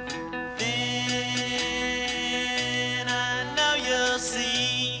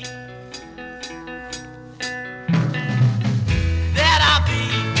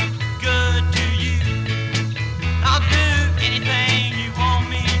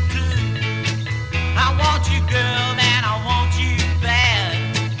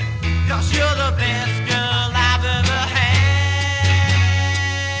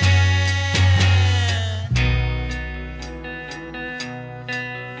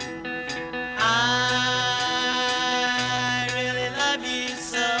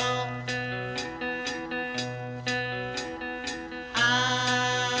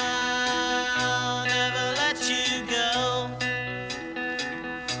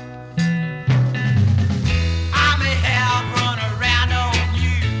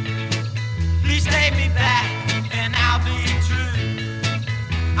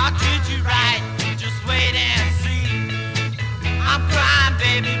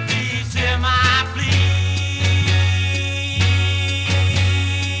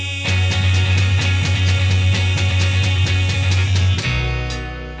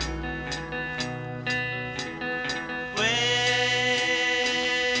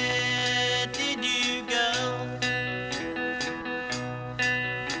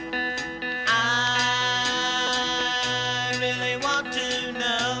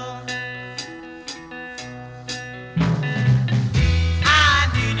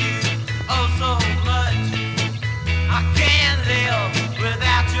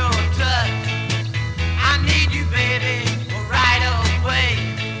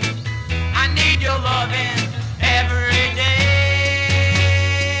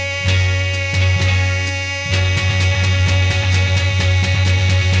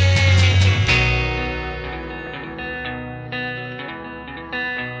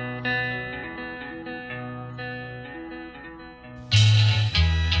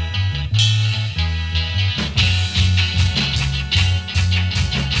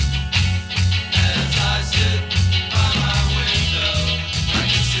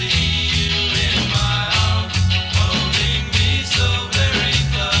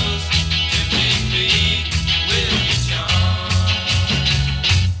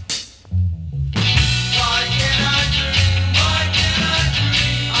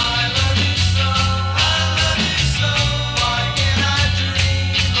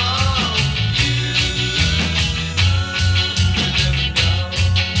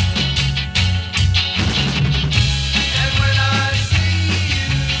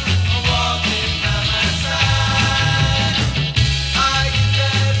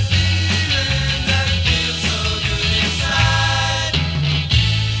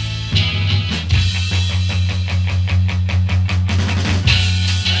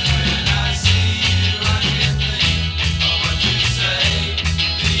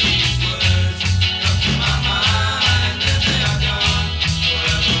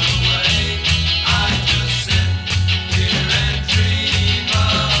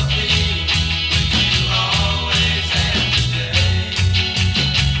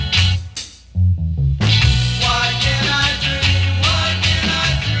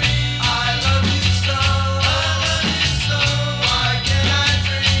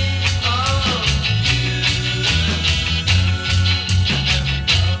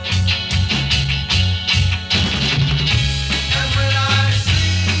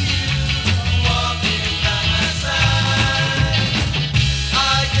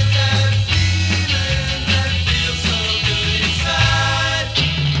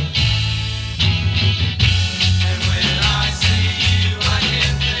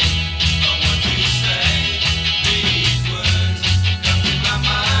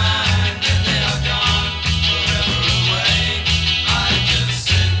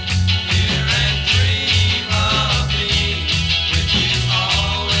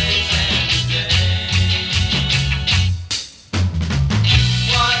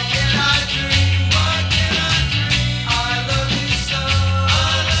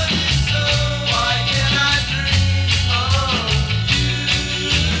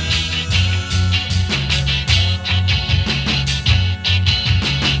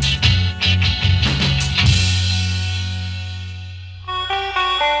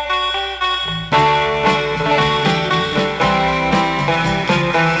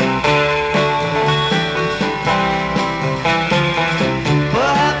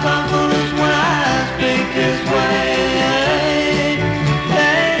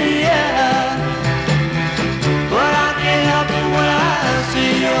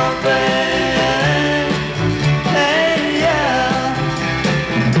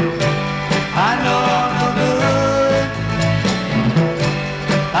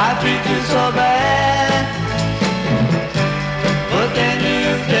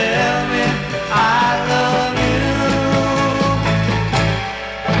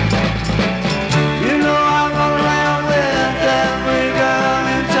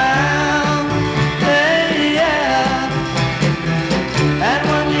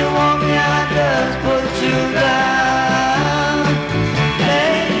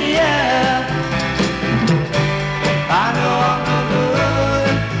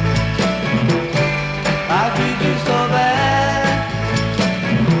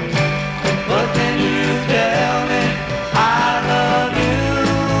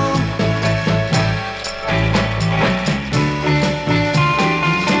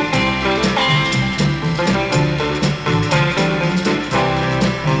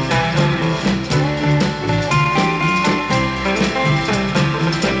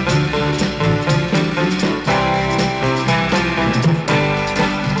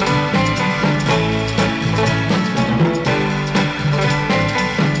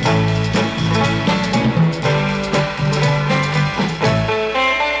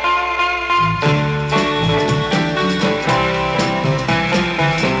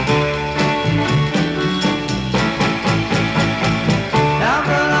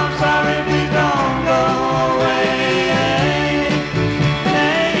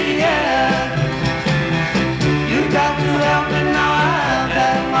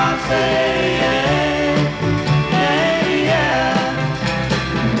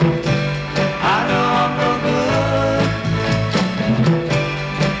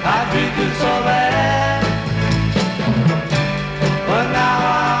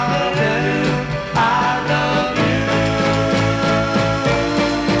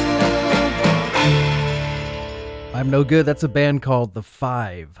I'm No Good. That's a band called The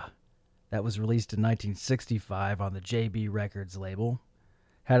Five. That was released in 1965 on the JB Records label.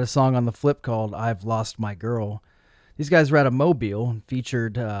 Had a song on the flip called I've Lost My Girl. These guys were out of Mobile and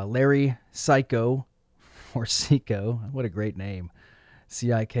featured Larry Psycho, or Seiko, what a great name,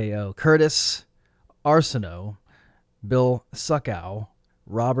 C-I-K-O, Curtis Arsenault, Bill Suckow,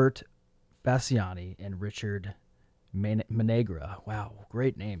 Robert Bassiani, and Richard Menegra. Wow,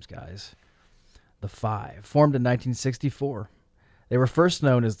 great names, guys. The Five, formed in 1964. They were first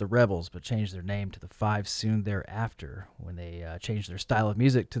known as the Rebels, but changed their name to the Five soon thereafter when they changed their style of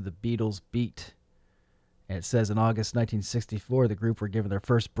music to the Beatles beat. And it says in August 1964, the group were given their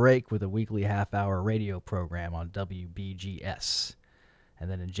first break with a weekly half-hour radio program on WBGS.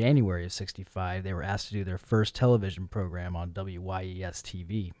 And then in January of 65, they were asked to do their first television program on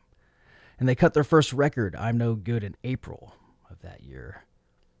WYES-TV. And they cut their first record, I'm No Good, in April of that year.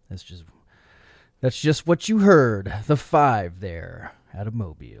 That's just what you heard, The Five there, out of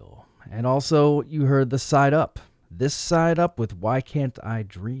Mobile. And also, you heard the side up. This side up with Why Can't I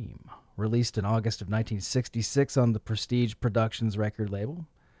Dream, released in August of 1966 on the Prestige Productions record label.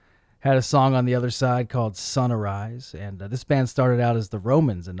 Had a song on the other side called Sunrise, and this band started out as the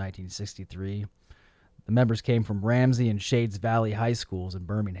Romans in 1963. The members came from Ramsey and Shades Valley High Schools in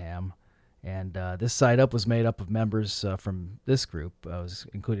Birmingham. And this side up was made up of members from this group.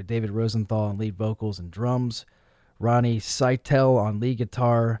 Included David Rosenthal on lead vocals and drums, Ronnie Seitel on lead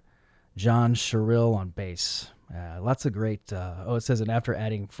guitar, John Sherrill on bass. Lots of great... it says, and after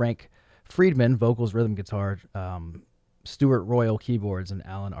adding Frank Friedman, vocals, rhythm guitar, Stuart Royal keyboards, and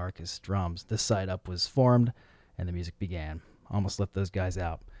Alan Arcus drums, this side up was formed, and the music began. Almost left those guys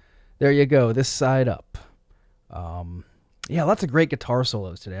out. There you go, this side up. Yeah, lots of great guitar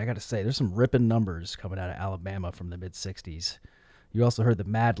solos today, I got to say. There's some ripping numbers coming out of Alabama from the mid-'60s. You also heard the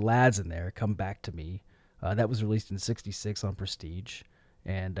Mad Lads in there, Come Back to Me. That was released in 66 on Prestige.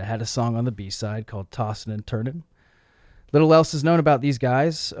 And had a song on the B-side called Tossin' and Turnin'. Little else is known about these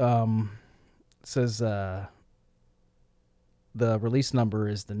guys. It says the release number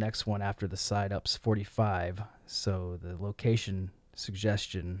is the next one after the side up's 45. So the location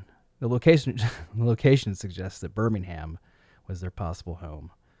suggests that Birmingham was their possible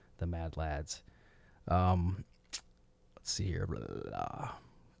home, the Mad Lads. Let's see here.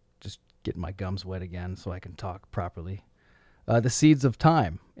 Just getting my gums wet again so I can talk properly. The Seeds of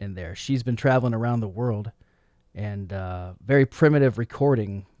Time in there. She's been traveling around the world, and very primitive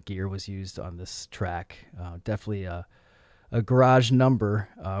recording gear was used on this track. Definitely a garage number,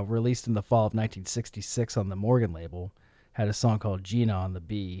 released in the fall of 1966 on the Morgan label. Had a song called Gina on the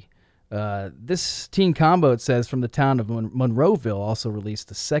B. This teen combo, it says, from the town of Monroeville, also released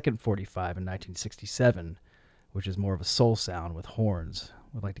the second 45 in 1967, which is more of a soul sound with horns.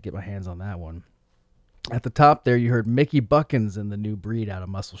 Would like to get my hands on that one. At the top there, you heard Mickey Buckins and the New Breed out of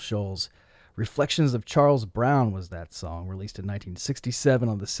Muscle Shoals. Reflections of Charles Brown was that song, released in 1967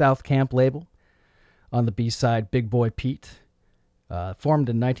 on the South Camp label. On the B-side, Big Boy Pete. Formed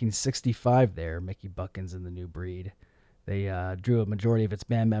in 1965 there, Mickey Buckins and the New Breed. They drew a majority of its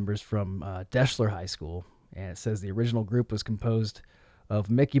band members from Deschler High School, and it says the original group was composed of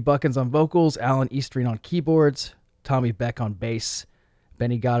Mickey Buckins on vocals, Alan Eastring on keyboards, Tommy Beck on bass,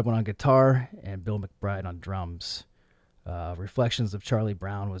 Benny Godwin on guitar, and Bill McBride on drums. Reflections of Charlie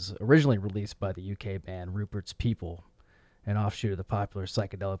Brown was originally released by the UK band Rupert's People, an offshoot of the popular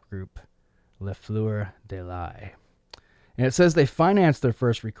psychedelic group Le Fleur de Lis. And it says they financed their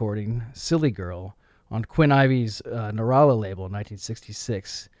first recording, Silly Girl, on Quinn Ivy's Narala label in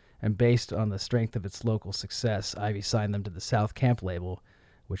 1966, and based on the strength of its local success, Ivy signed them to the South Camp label,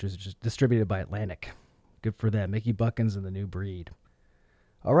 which was distributed by Atlantic. Good for them, Mickey Buckins and the New Breed.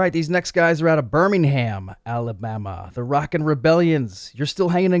 All right, these next guys are out of Birmingham, Alabama. The Rockin' Rebellions. You're still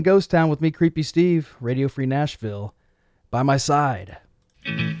hanging in Ghost Town with me, Creepy Steve, Radio Free Nashville. By my side.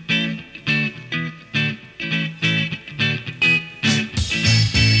 By my side.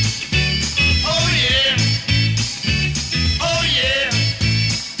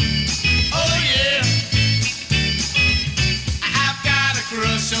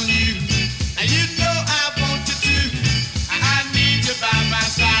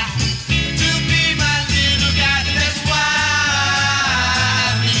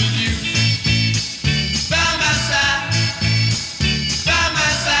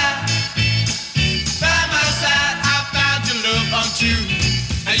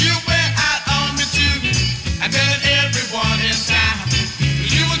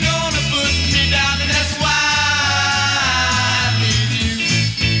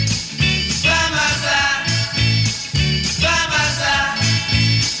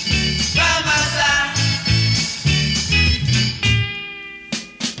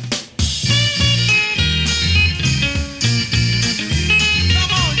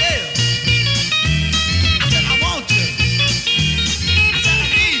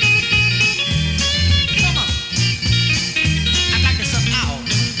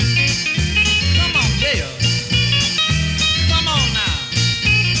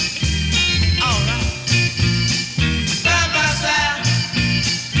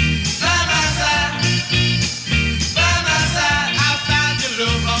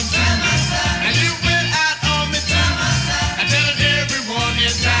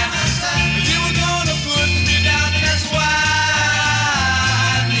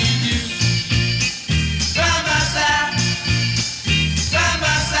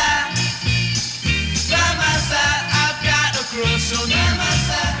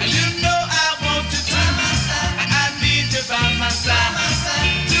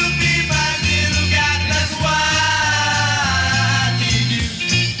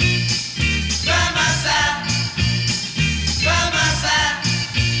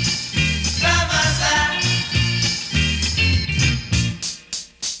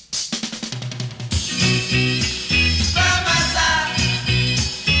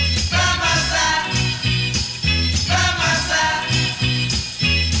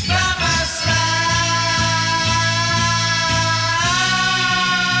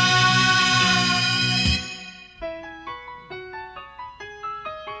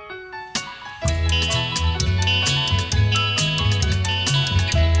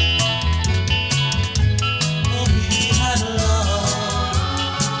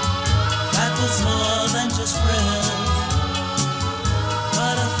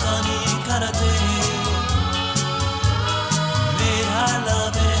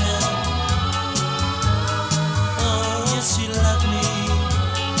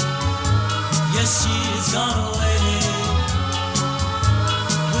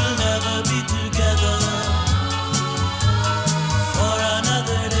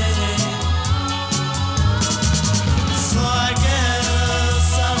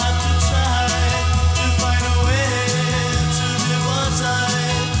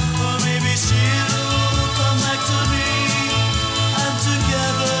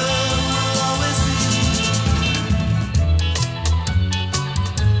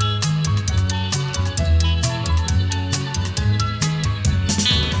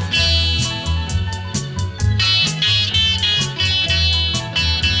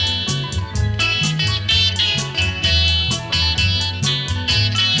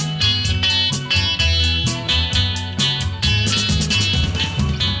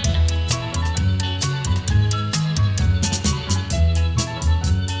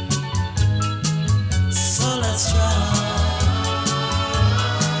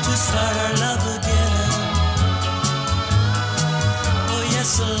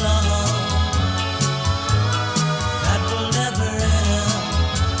 Yes, a love that will never end.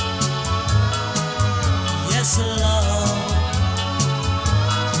 Yes, a love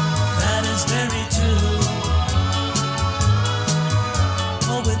that is very true.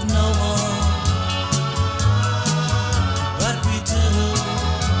 Oh, with no one but we do.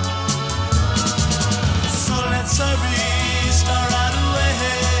 So let's hurry, start right away.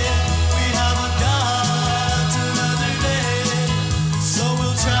 We haven't got another day. So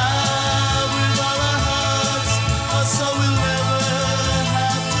we'll try with all our hearts, or so we'll never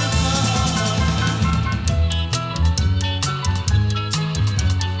have to part.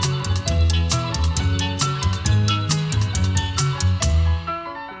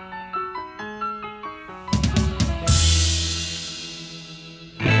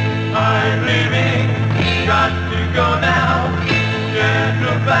 I'm leaving, got to go now. Can't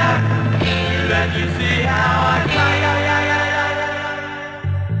look back to let you see how I cry.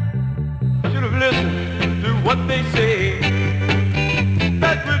 Should have listened to what they say.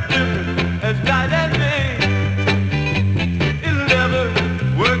 That we're different as night and day. It'll never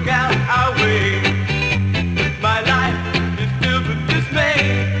work out our way. My life is filled with dismay.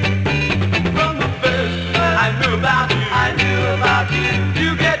 From the first I knew about you. You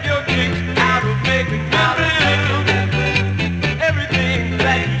get your kicks out of making me feel. Everything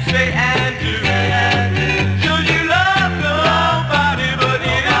that you say and do. Shows you love nobody but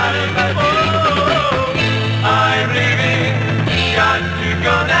you. Oh, I'm leaving, got to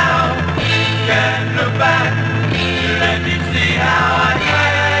go now. Can't look back to let you see how I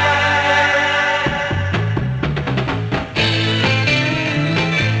cry.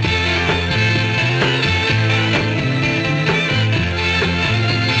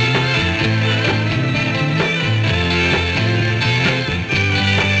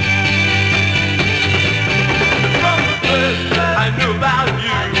 From the first I knew about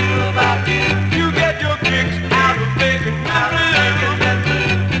you. You get your kicks out of making me feel.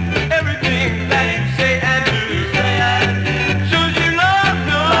 Everything that you say and do shows you love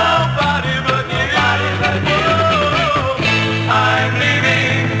nobody but you. Oh, I'm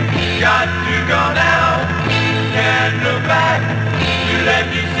leaving, got to go now. Can't look back to let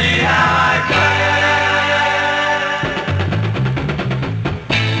you see how I cry.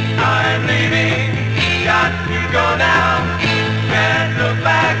 I'm leaving, got to go now. Can't look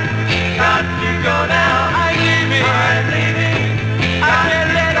back, got to go now. I'm leaving, I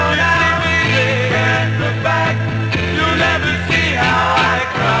can't let you see me there. Can't look back, you'll never see how I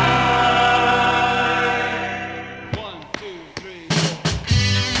cry. 1, 2, 3, 4.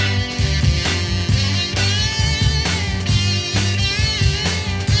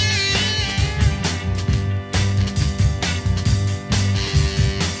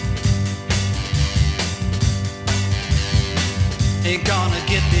 Ain't gonna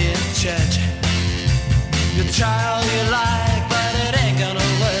get me in church. You try all you like, but it ain't gonna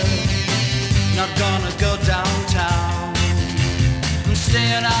work. Not gonna go downtown. I'm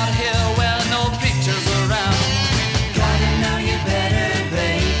staying out here where no preachers around. Gotta know you better,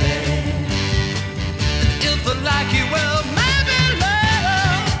 baby. If I like you, well, maybe later.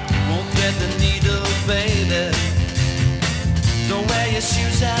 Won't thread the needle, baby. Don't wear your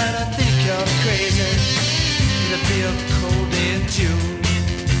shoes out, I think you're crazy. It'll be a cold day in June.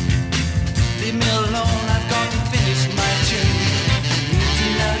 Leave me alone, I've got to finish my tune. Need to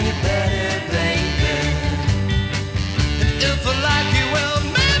know you better, baby. And if I like you, well,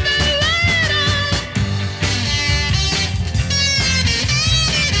 maybe later.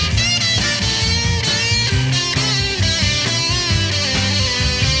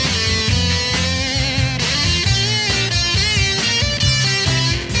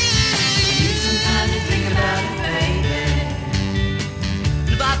 Need some time to think about it, baby.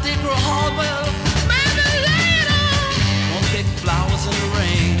 If I think we're hard, well, maybe later. Won't pick flowers in the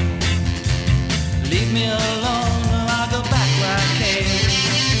rain. Leave me alone, and I'll go back where I came.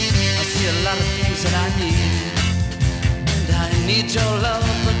 I see a lot of things that I need, and I need your love,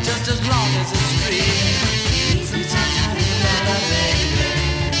 but just as long as it's free. Need some time to think about it, baby.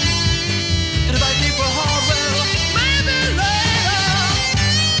 And if I think we're hard, well, maybe later.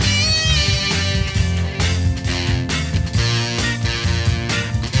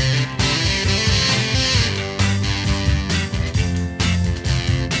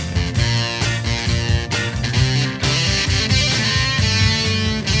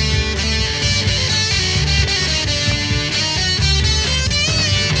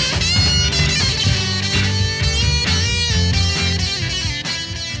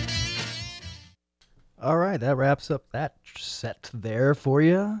 All right, that wraps up that set there for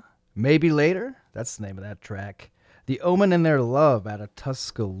you. Maybe later. That's the name of that track. The Omen and Their Love out of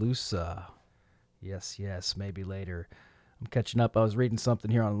Tuscaloosa. Yes, yes, maybe later. I'm catching up. I was reading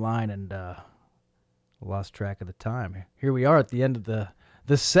something here online and lost track of the time. Here we are at the end of the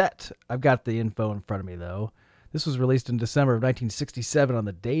set. I've got the info in front of me, though. This was released in December of 1967 on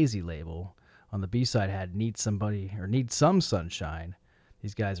the Daisy label. On the B-side had Need Some Sunshine.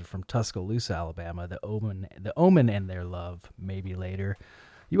 These guys are from Tuscaloosa, Alabama. The Omen and Their Love, maybe later.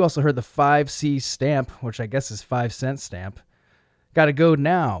 You also heard the 5C stamp, which I guess is 5-cent stamp. Gotta Go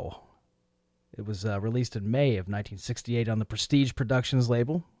Now. It was released in May of 1968 on the Prestige Productions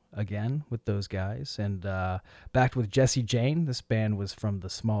label, again, with those guys. And backed with Jesse Jane. This band was from the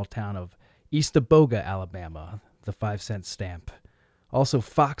small town of Eastaboga, Alabama, the 5-cent stamp. Also,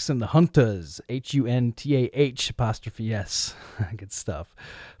 Fox and the Hunters, Huntah''S. Good stuff.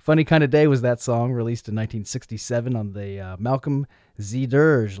 Funny Kind of Day was that song, released in 1967 on the Malcolm Z.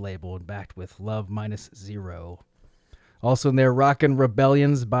 Dirge label and backed with Love Minus Zero. Also in there, Rockin'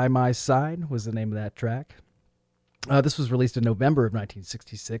 Rebellions By My Side was the name of that track. This was released in November of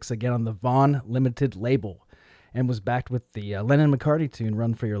 1966, again on the Vaughn Limited label, and was backed with the Lennon-McCartney tune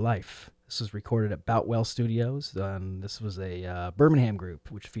Run For Your Life. This was recorded at Boutwell Studios. This was a Birmingham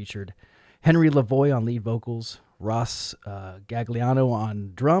group, which featured Henry Lavoie on lead vocals, Ross Gagliano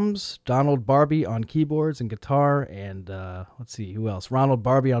on drums, Donald Barbie on keyboards and guitar, and let's see, who else? Ronald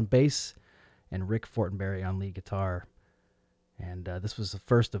Barbie on bass, and Rick Fortenberry on lead guitar. And this was the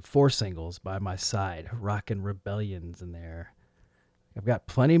first of 4 singles, By My Side, Rockin' Rebellions in there. I've got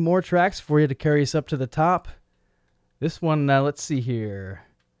plenty more tracks for you to carry us up to the top. This one, let's see here.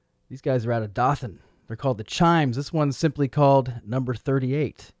 These guys are out of Dothan. They're called the Chimes. This one's simply called Number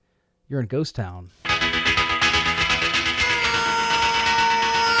 38. You're in Ghost Town.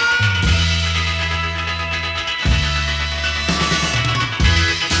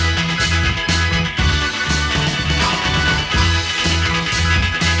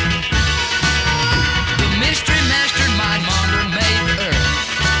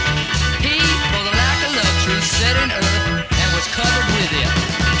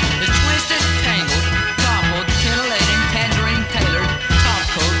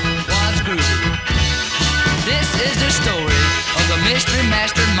 Mystery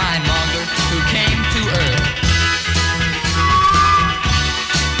master mindmonger who came to Earth.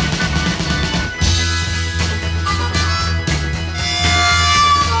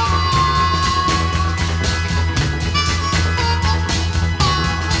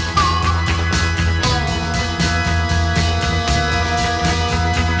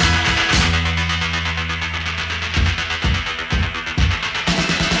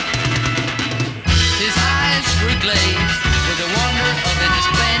 His eyes were glazed with the wonder of a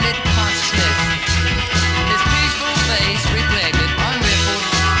splendid consciousness. His peaceful face reflected unrippled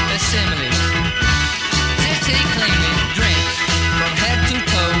assimiles. Sits he cleanly drenched from head to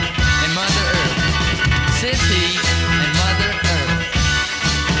toe in Mother Earth. Sits he in Mother Earth.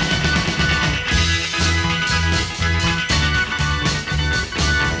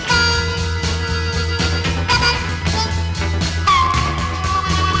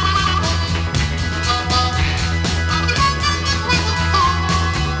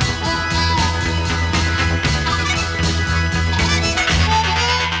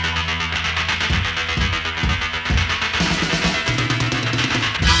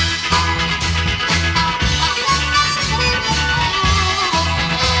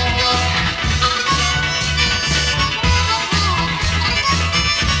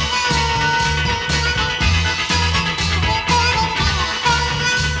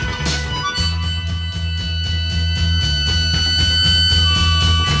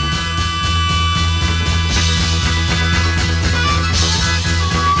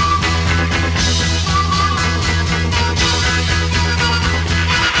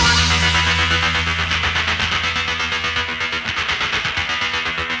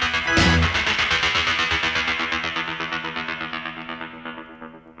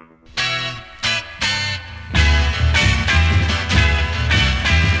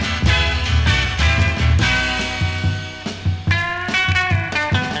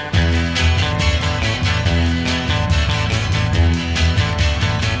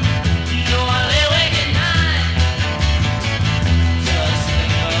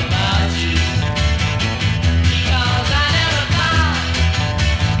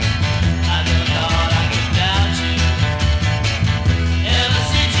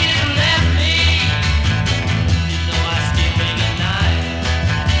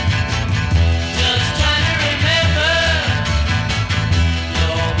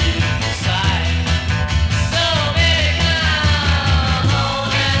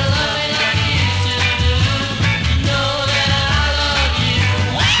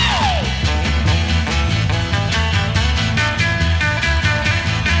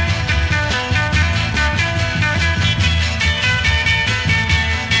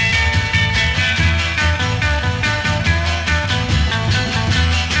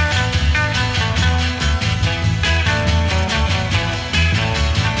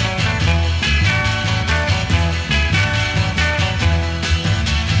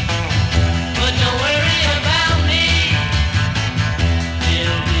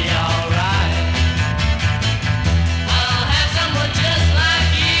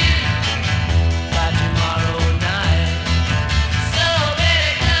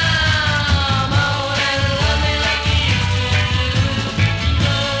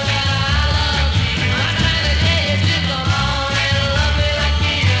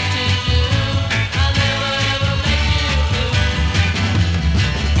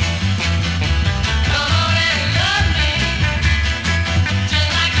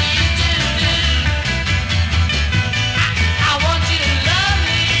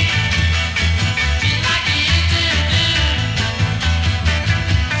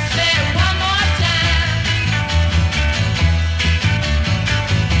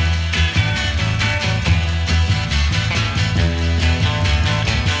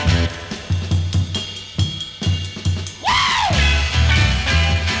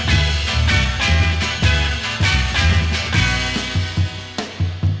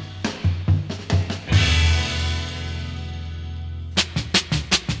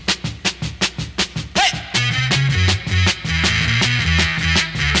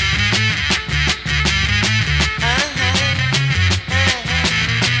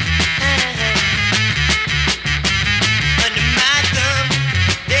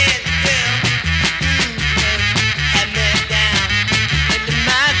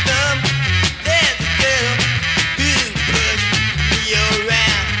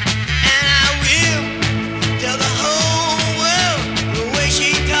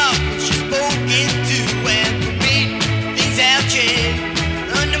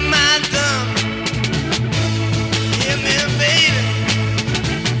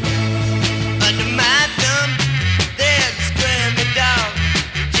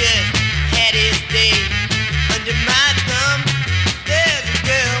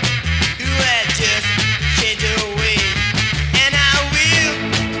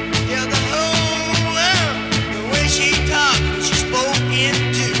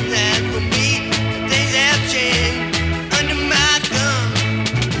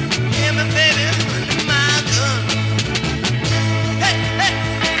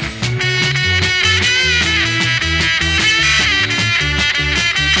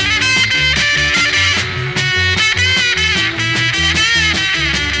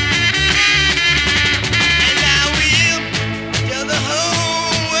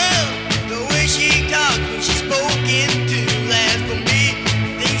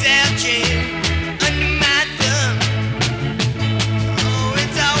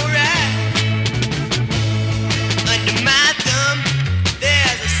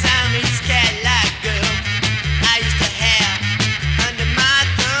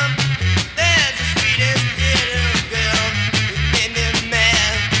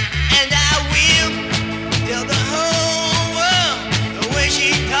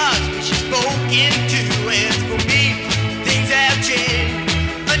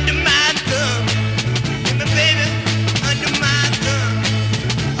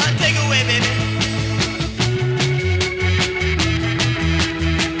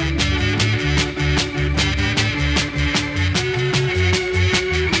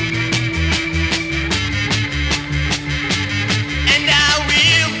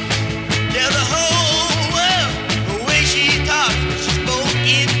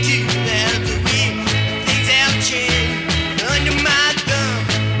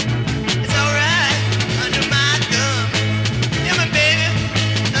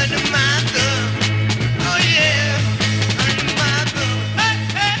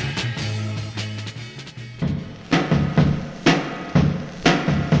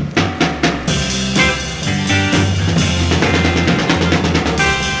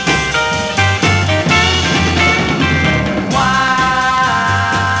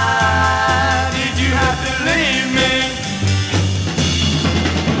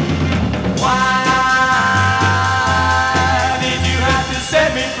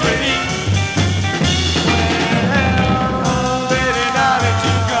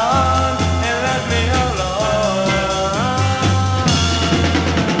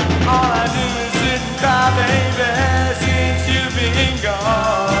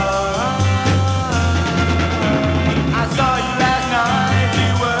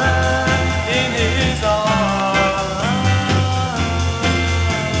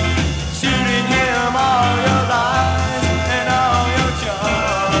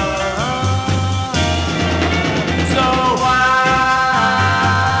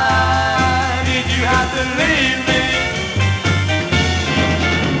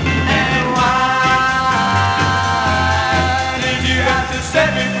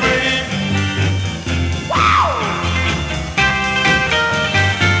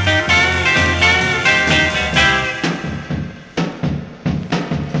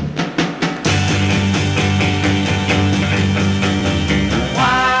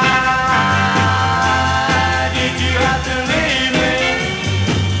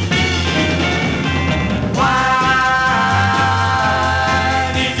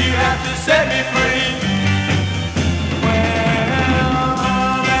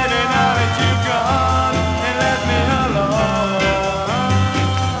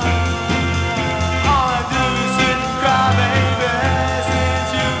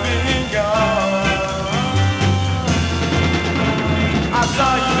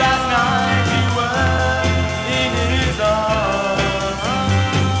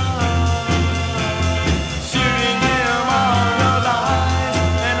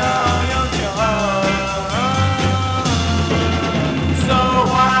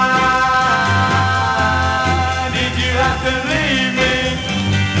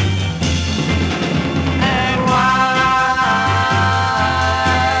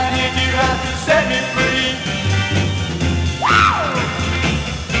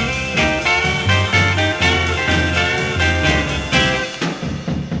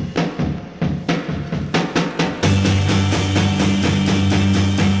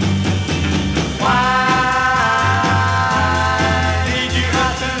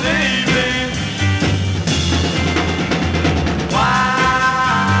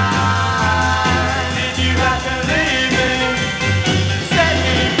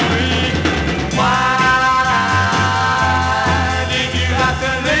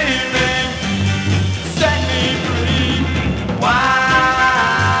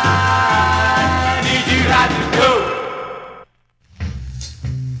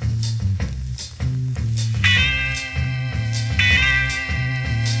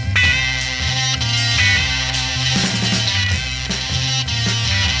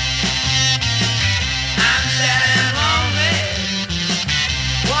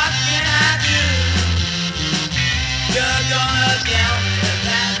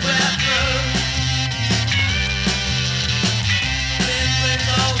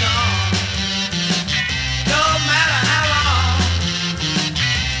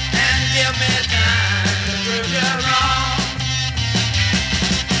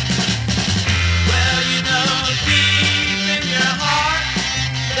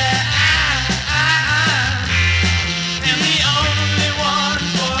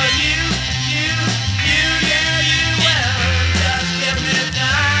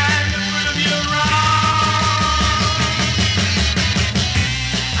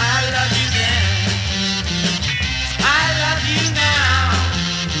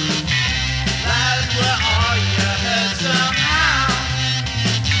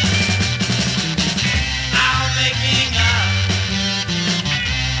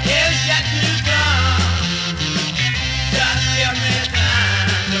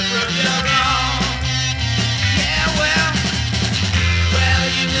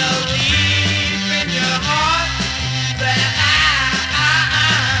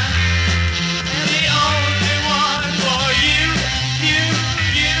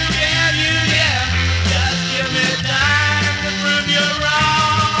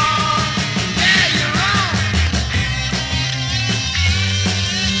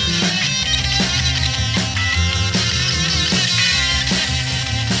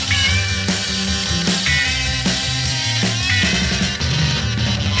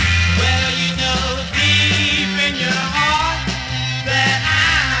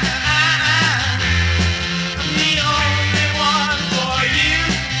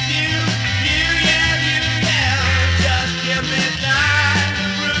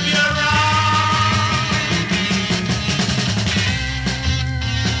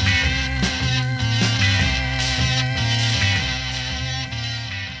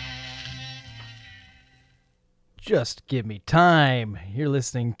 Just Give Me Time. You're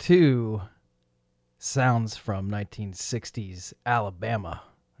listening to sounds from 1960s Alabama.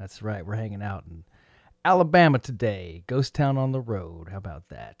 That's right, we're hanging out in Alabama today. Ghost Town on the road. How about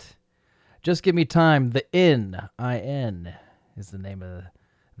that? Just Give Me Time, the N-I-N is the name of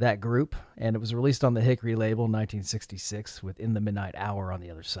that group, and it was released on the Hickory label in 1966 with In the Midnight Hour on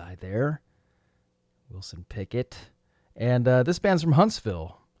the other side there. Wilson Pickett. And this band's from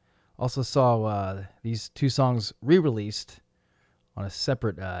Huntsville. Also saw these two songs re-released on a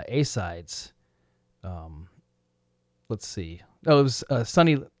separate A-sides. Let's see. Oh, it was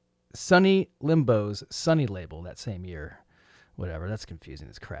Sunny Limbo's Sunny label that same year. Whatever, that's confusing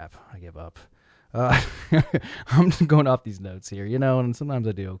as crap. I give up. I'm just going off these notes here, and sometimes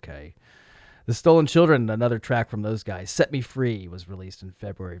I do okay. The Stolen Children, another track from those guys, Set Me Free, was released in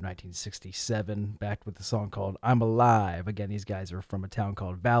February of 1967, backed with the song called I'm Alive. Again, these guys are from a town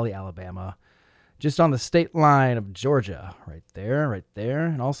called Valley, Alabama, just on the state line of Georgia. Right there.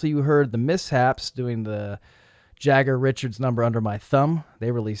 And also you heard the Mishaps doing the Jagger Richards number Under My Thumb.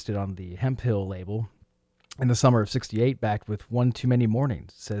 They released it on the Hemp Hill label in the summer of 68, backed with One Too Many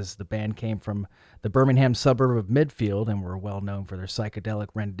Mornings. It says the band came from the Birmingham suburb of Midfield and were well known for their psychedelic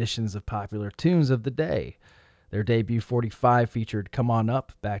renditions of popular tunes of the day. Their debut 45 featured Come On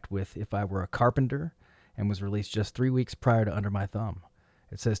Up, backed with If I Were a Carpenter, and was released just 3 weeks prior to Under My Thumb.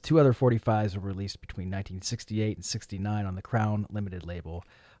 It says 2 other 45s were released between 1968 and 69 on the Crown Limited label.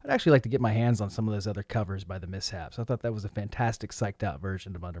 I'd actually like to get my hands on some of those other covers by the Mishaps. I thought that was a fantastic psyched out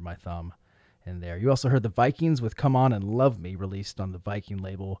version of Under My Thumb. In there. You also heard the Vikings with Come On and Love Me, released on the Viking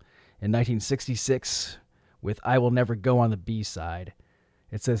label in 1966 with I Will Never Go on the B-side.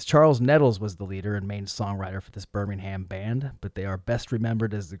 It says Charles Nettles was the leader and main songwriter for this Birmingham band, but they are best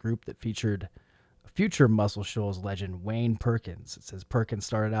remembered as the group that featured future Muscle Shoals legend Wayne Perkins. It says Perkins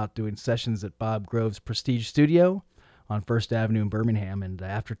started out doing sessions at Bob Grove's Prestige Studio on First Avenue in Birmingham, and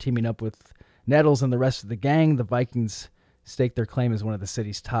after teaming up with Nettles and the rest of the gang, the Vikings staked their claim as one of the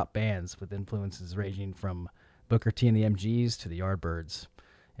city's top bands, with influences ranging from Booker T and the MGs to the Yardbirds.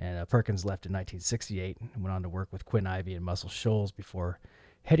 And Perkins left in 1968 and went on to work with Quinn Ivy and Muscle Shoals before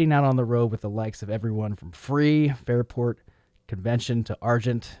heading out on the road with the likes of everyone from Free, Fairport Convention to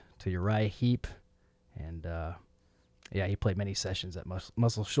Argent to Uriah Heep. And he played many sessions at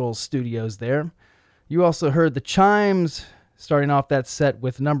Muscle Shoals Studios there. You also heard the Chimes starting off that set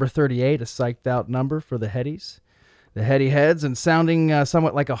with number 38, a psyched out number for the Headies. The Heady Heads, and sounding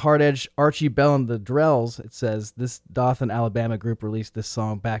somewhat like a hard-edged Archie Bell and the Drells, it says this Dothan, Alabama group released this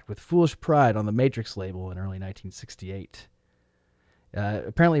song backed with Foolish Pride on the Matrix label in early 1968.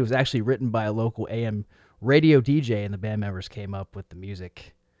 Apparently it was actually written by a local AM radio DJ, and the band members came up with the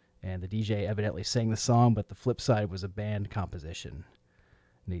music. And the DJ evidently sang the song, but the flip side was a band composition.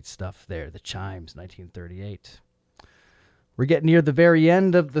 Neat stuff there. The Chimes, 1938. We're getting near the very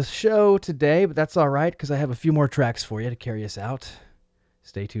end of the show today, but that's all right because I have a few more tracks for you to carry us out.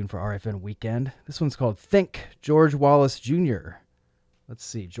 Stay tuned for RFN Weekend. This one's called Think, George Wallace Jr. Let's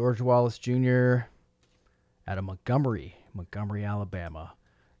see, George Wallace Jr. out of Montgomery, Alabama.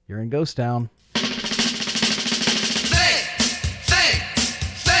 You're in Ghost Town.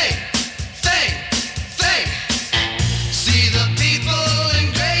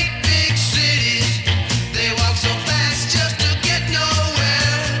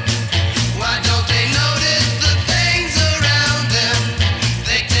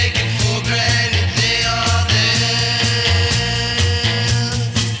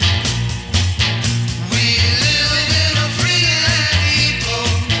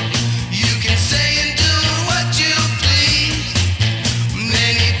 Say and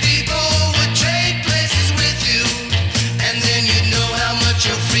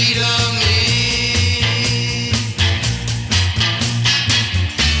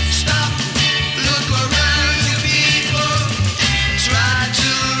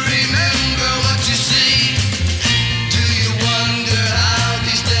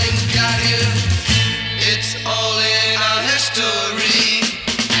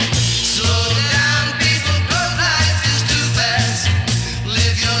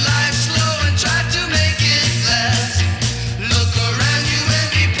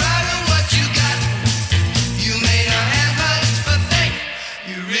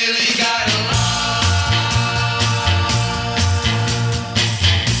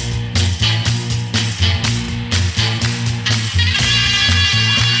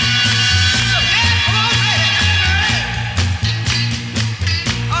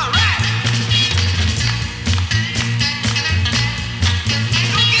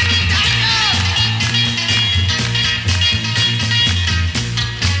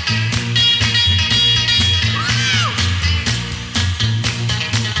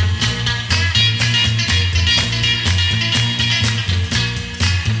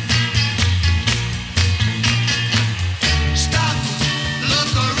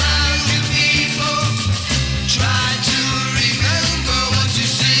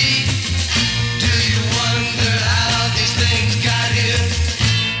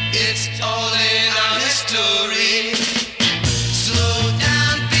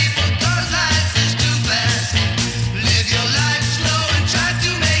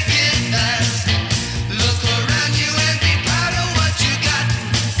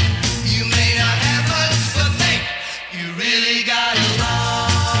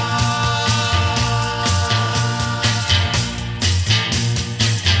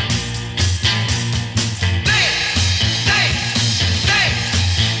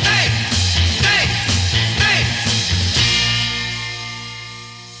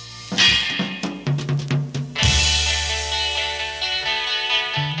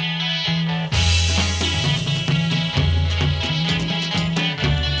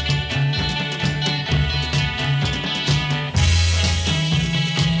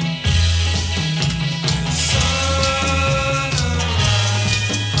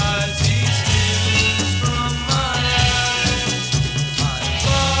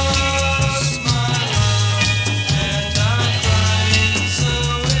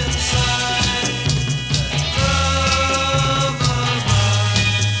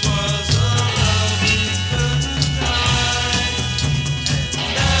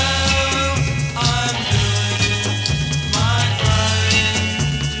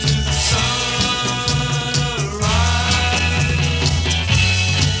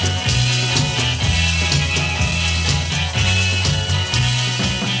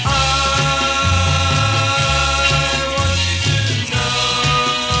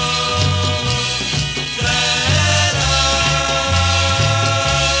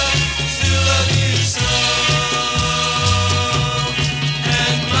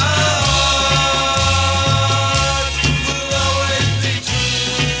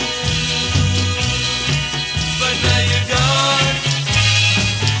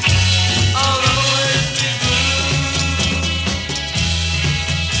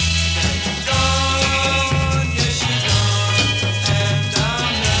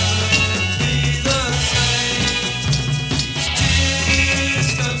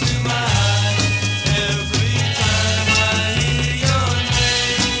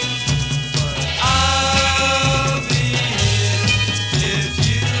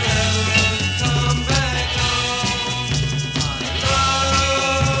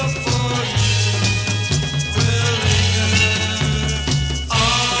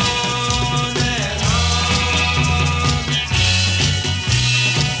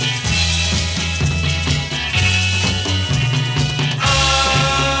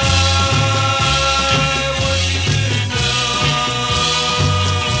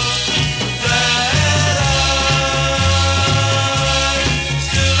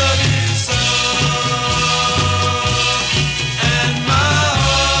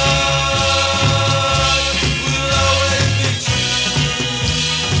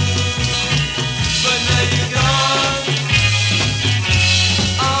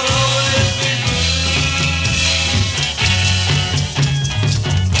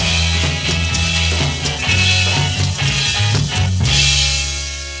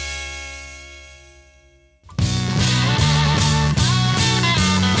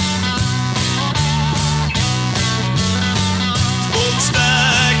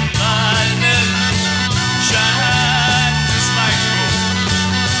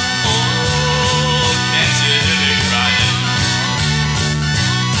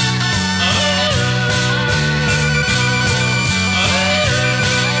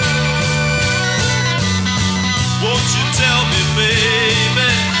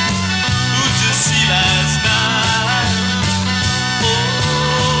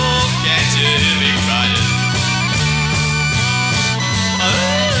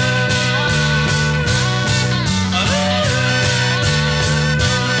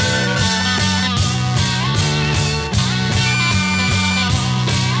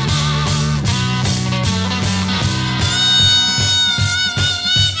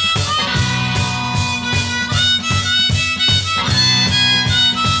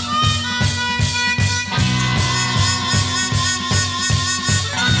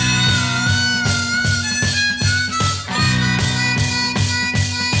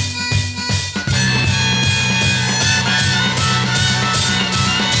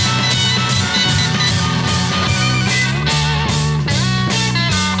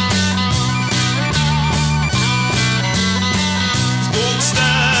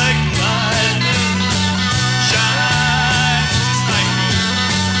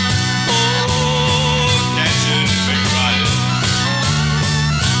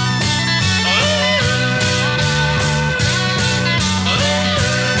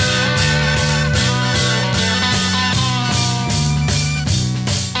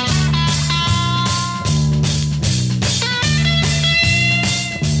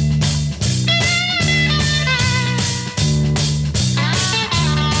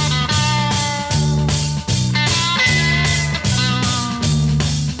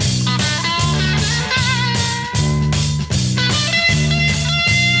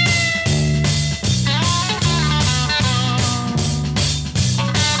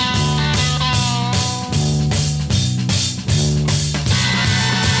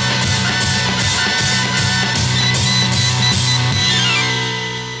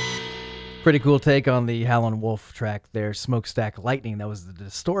pretty cool take on the Howlin' Wolf track there, Smokestack Lightning. That was the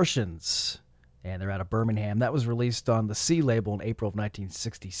Distortions, and they're out of Birmingham. That was released on the C label in April of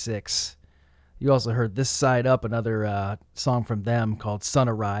 1966. You also heard This Side Up, another song from them called Sun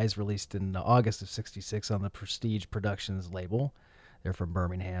Arise, released in August of 66 on the Prestige Productions label. They're from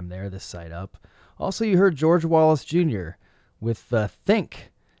Birmingham there, This Side Up. Also, you heard George Wallace Jr. with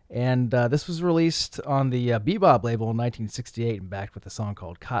Think. And this was released on the Bebop label in 1968 and backed with a song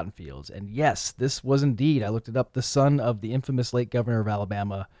called Cotton Fields. And yes, this was indeed, I looked it up, the son of the infamous late governor of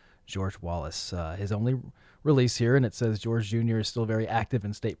Alabama, George Wallace. His only release here, and it says George Jr. is still very active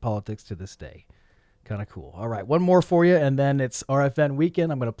in state politics to this day. Kind of cool. All right, one more for you, and then it's RFN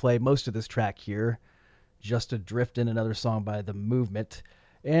Weekend. I'm going to play most of this track here. Just Adrift in, another song by The Movement.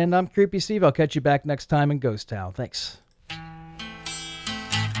 And I'm Creepy Steve. I'll catch you back next time in Ghost Town. Thanks.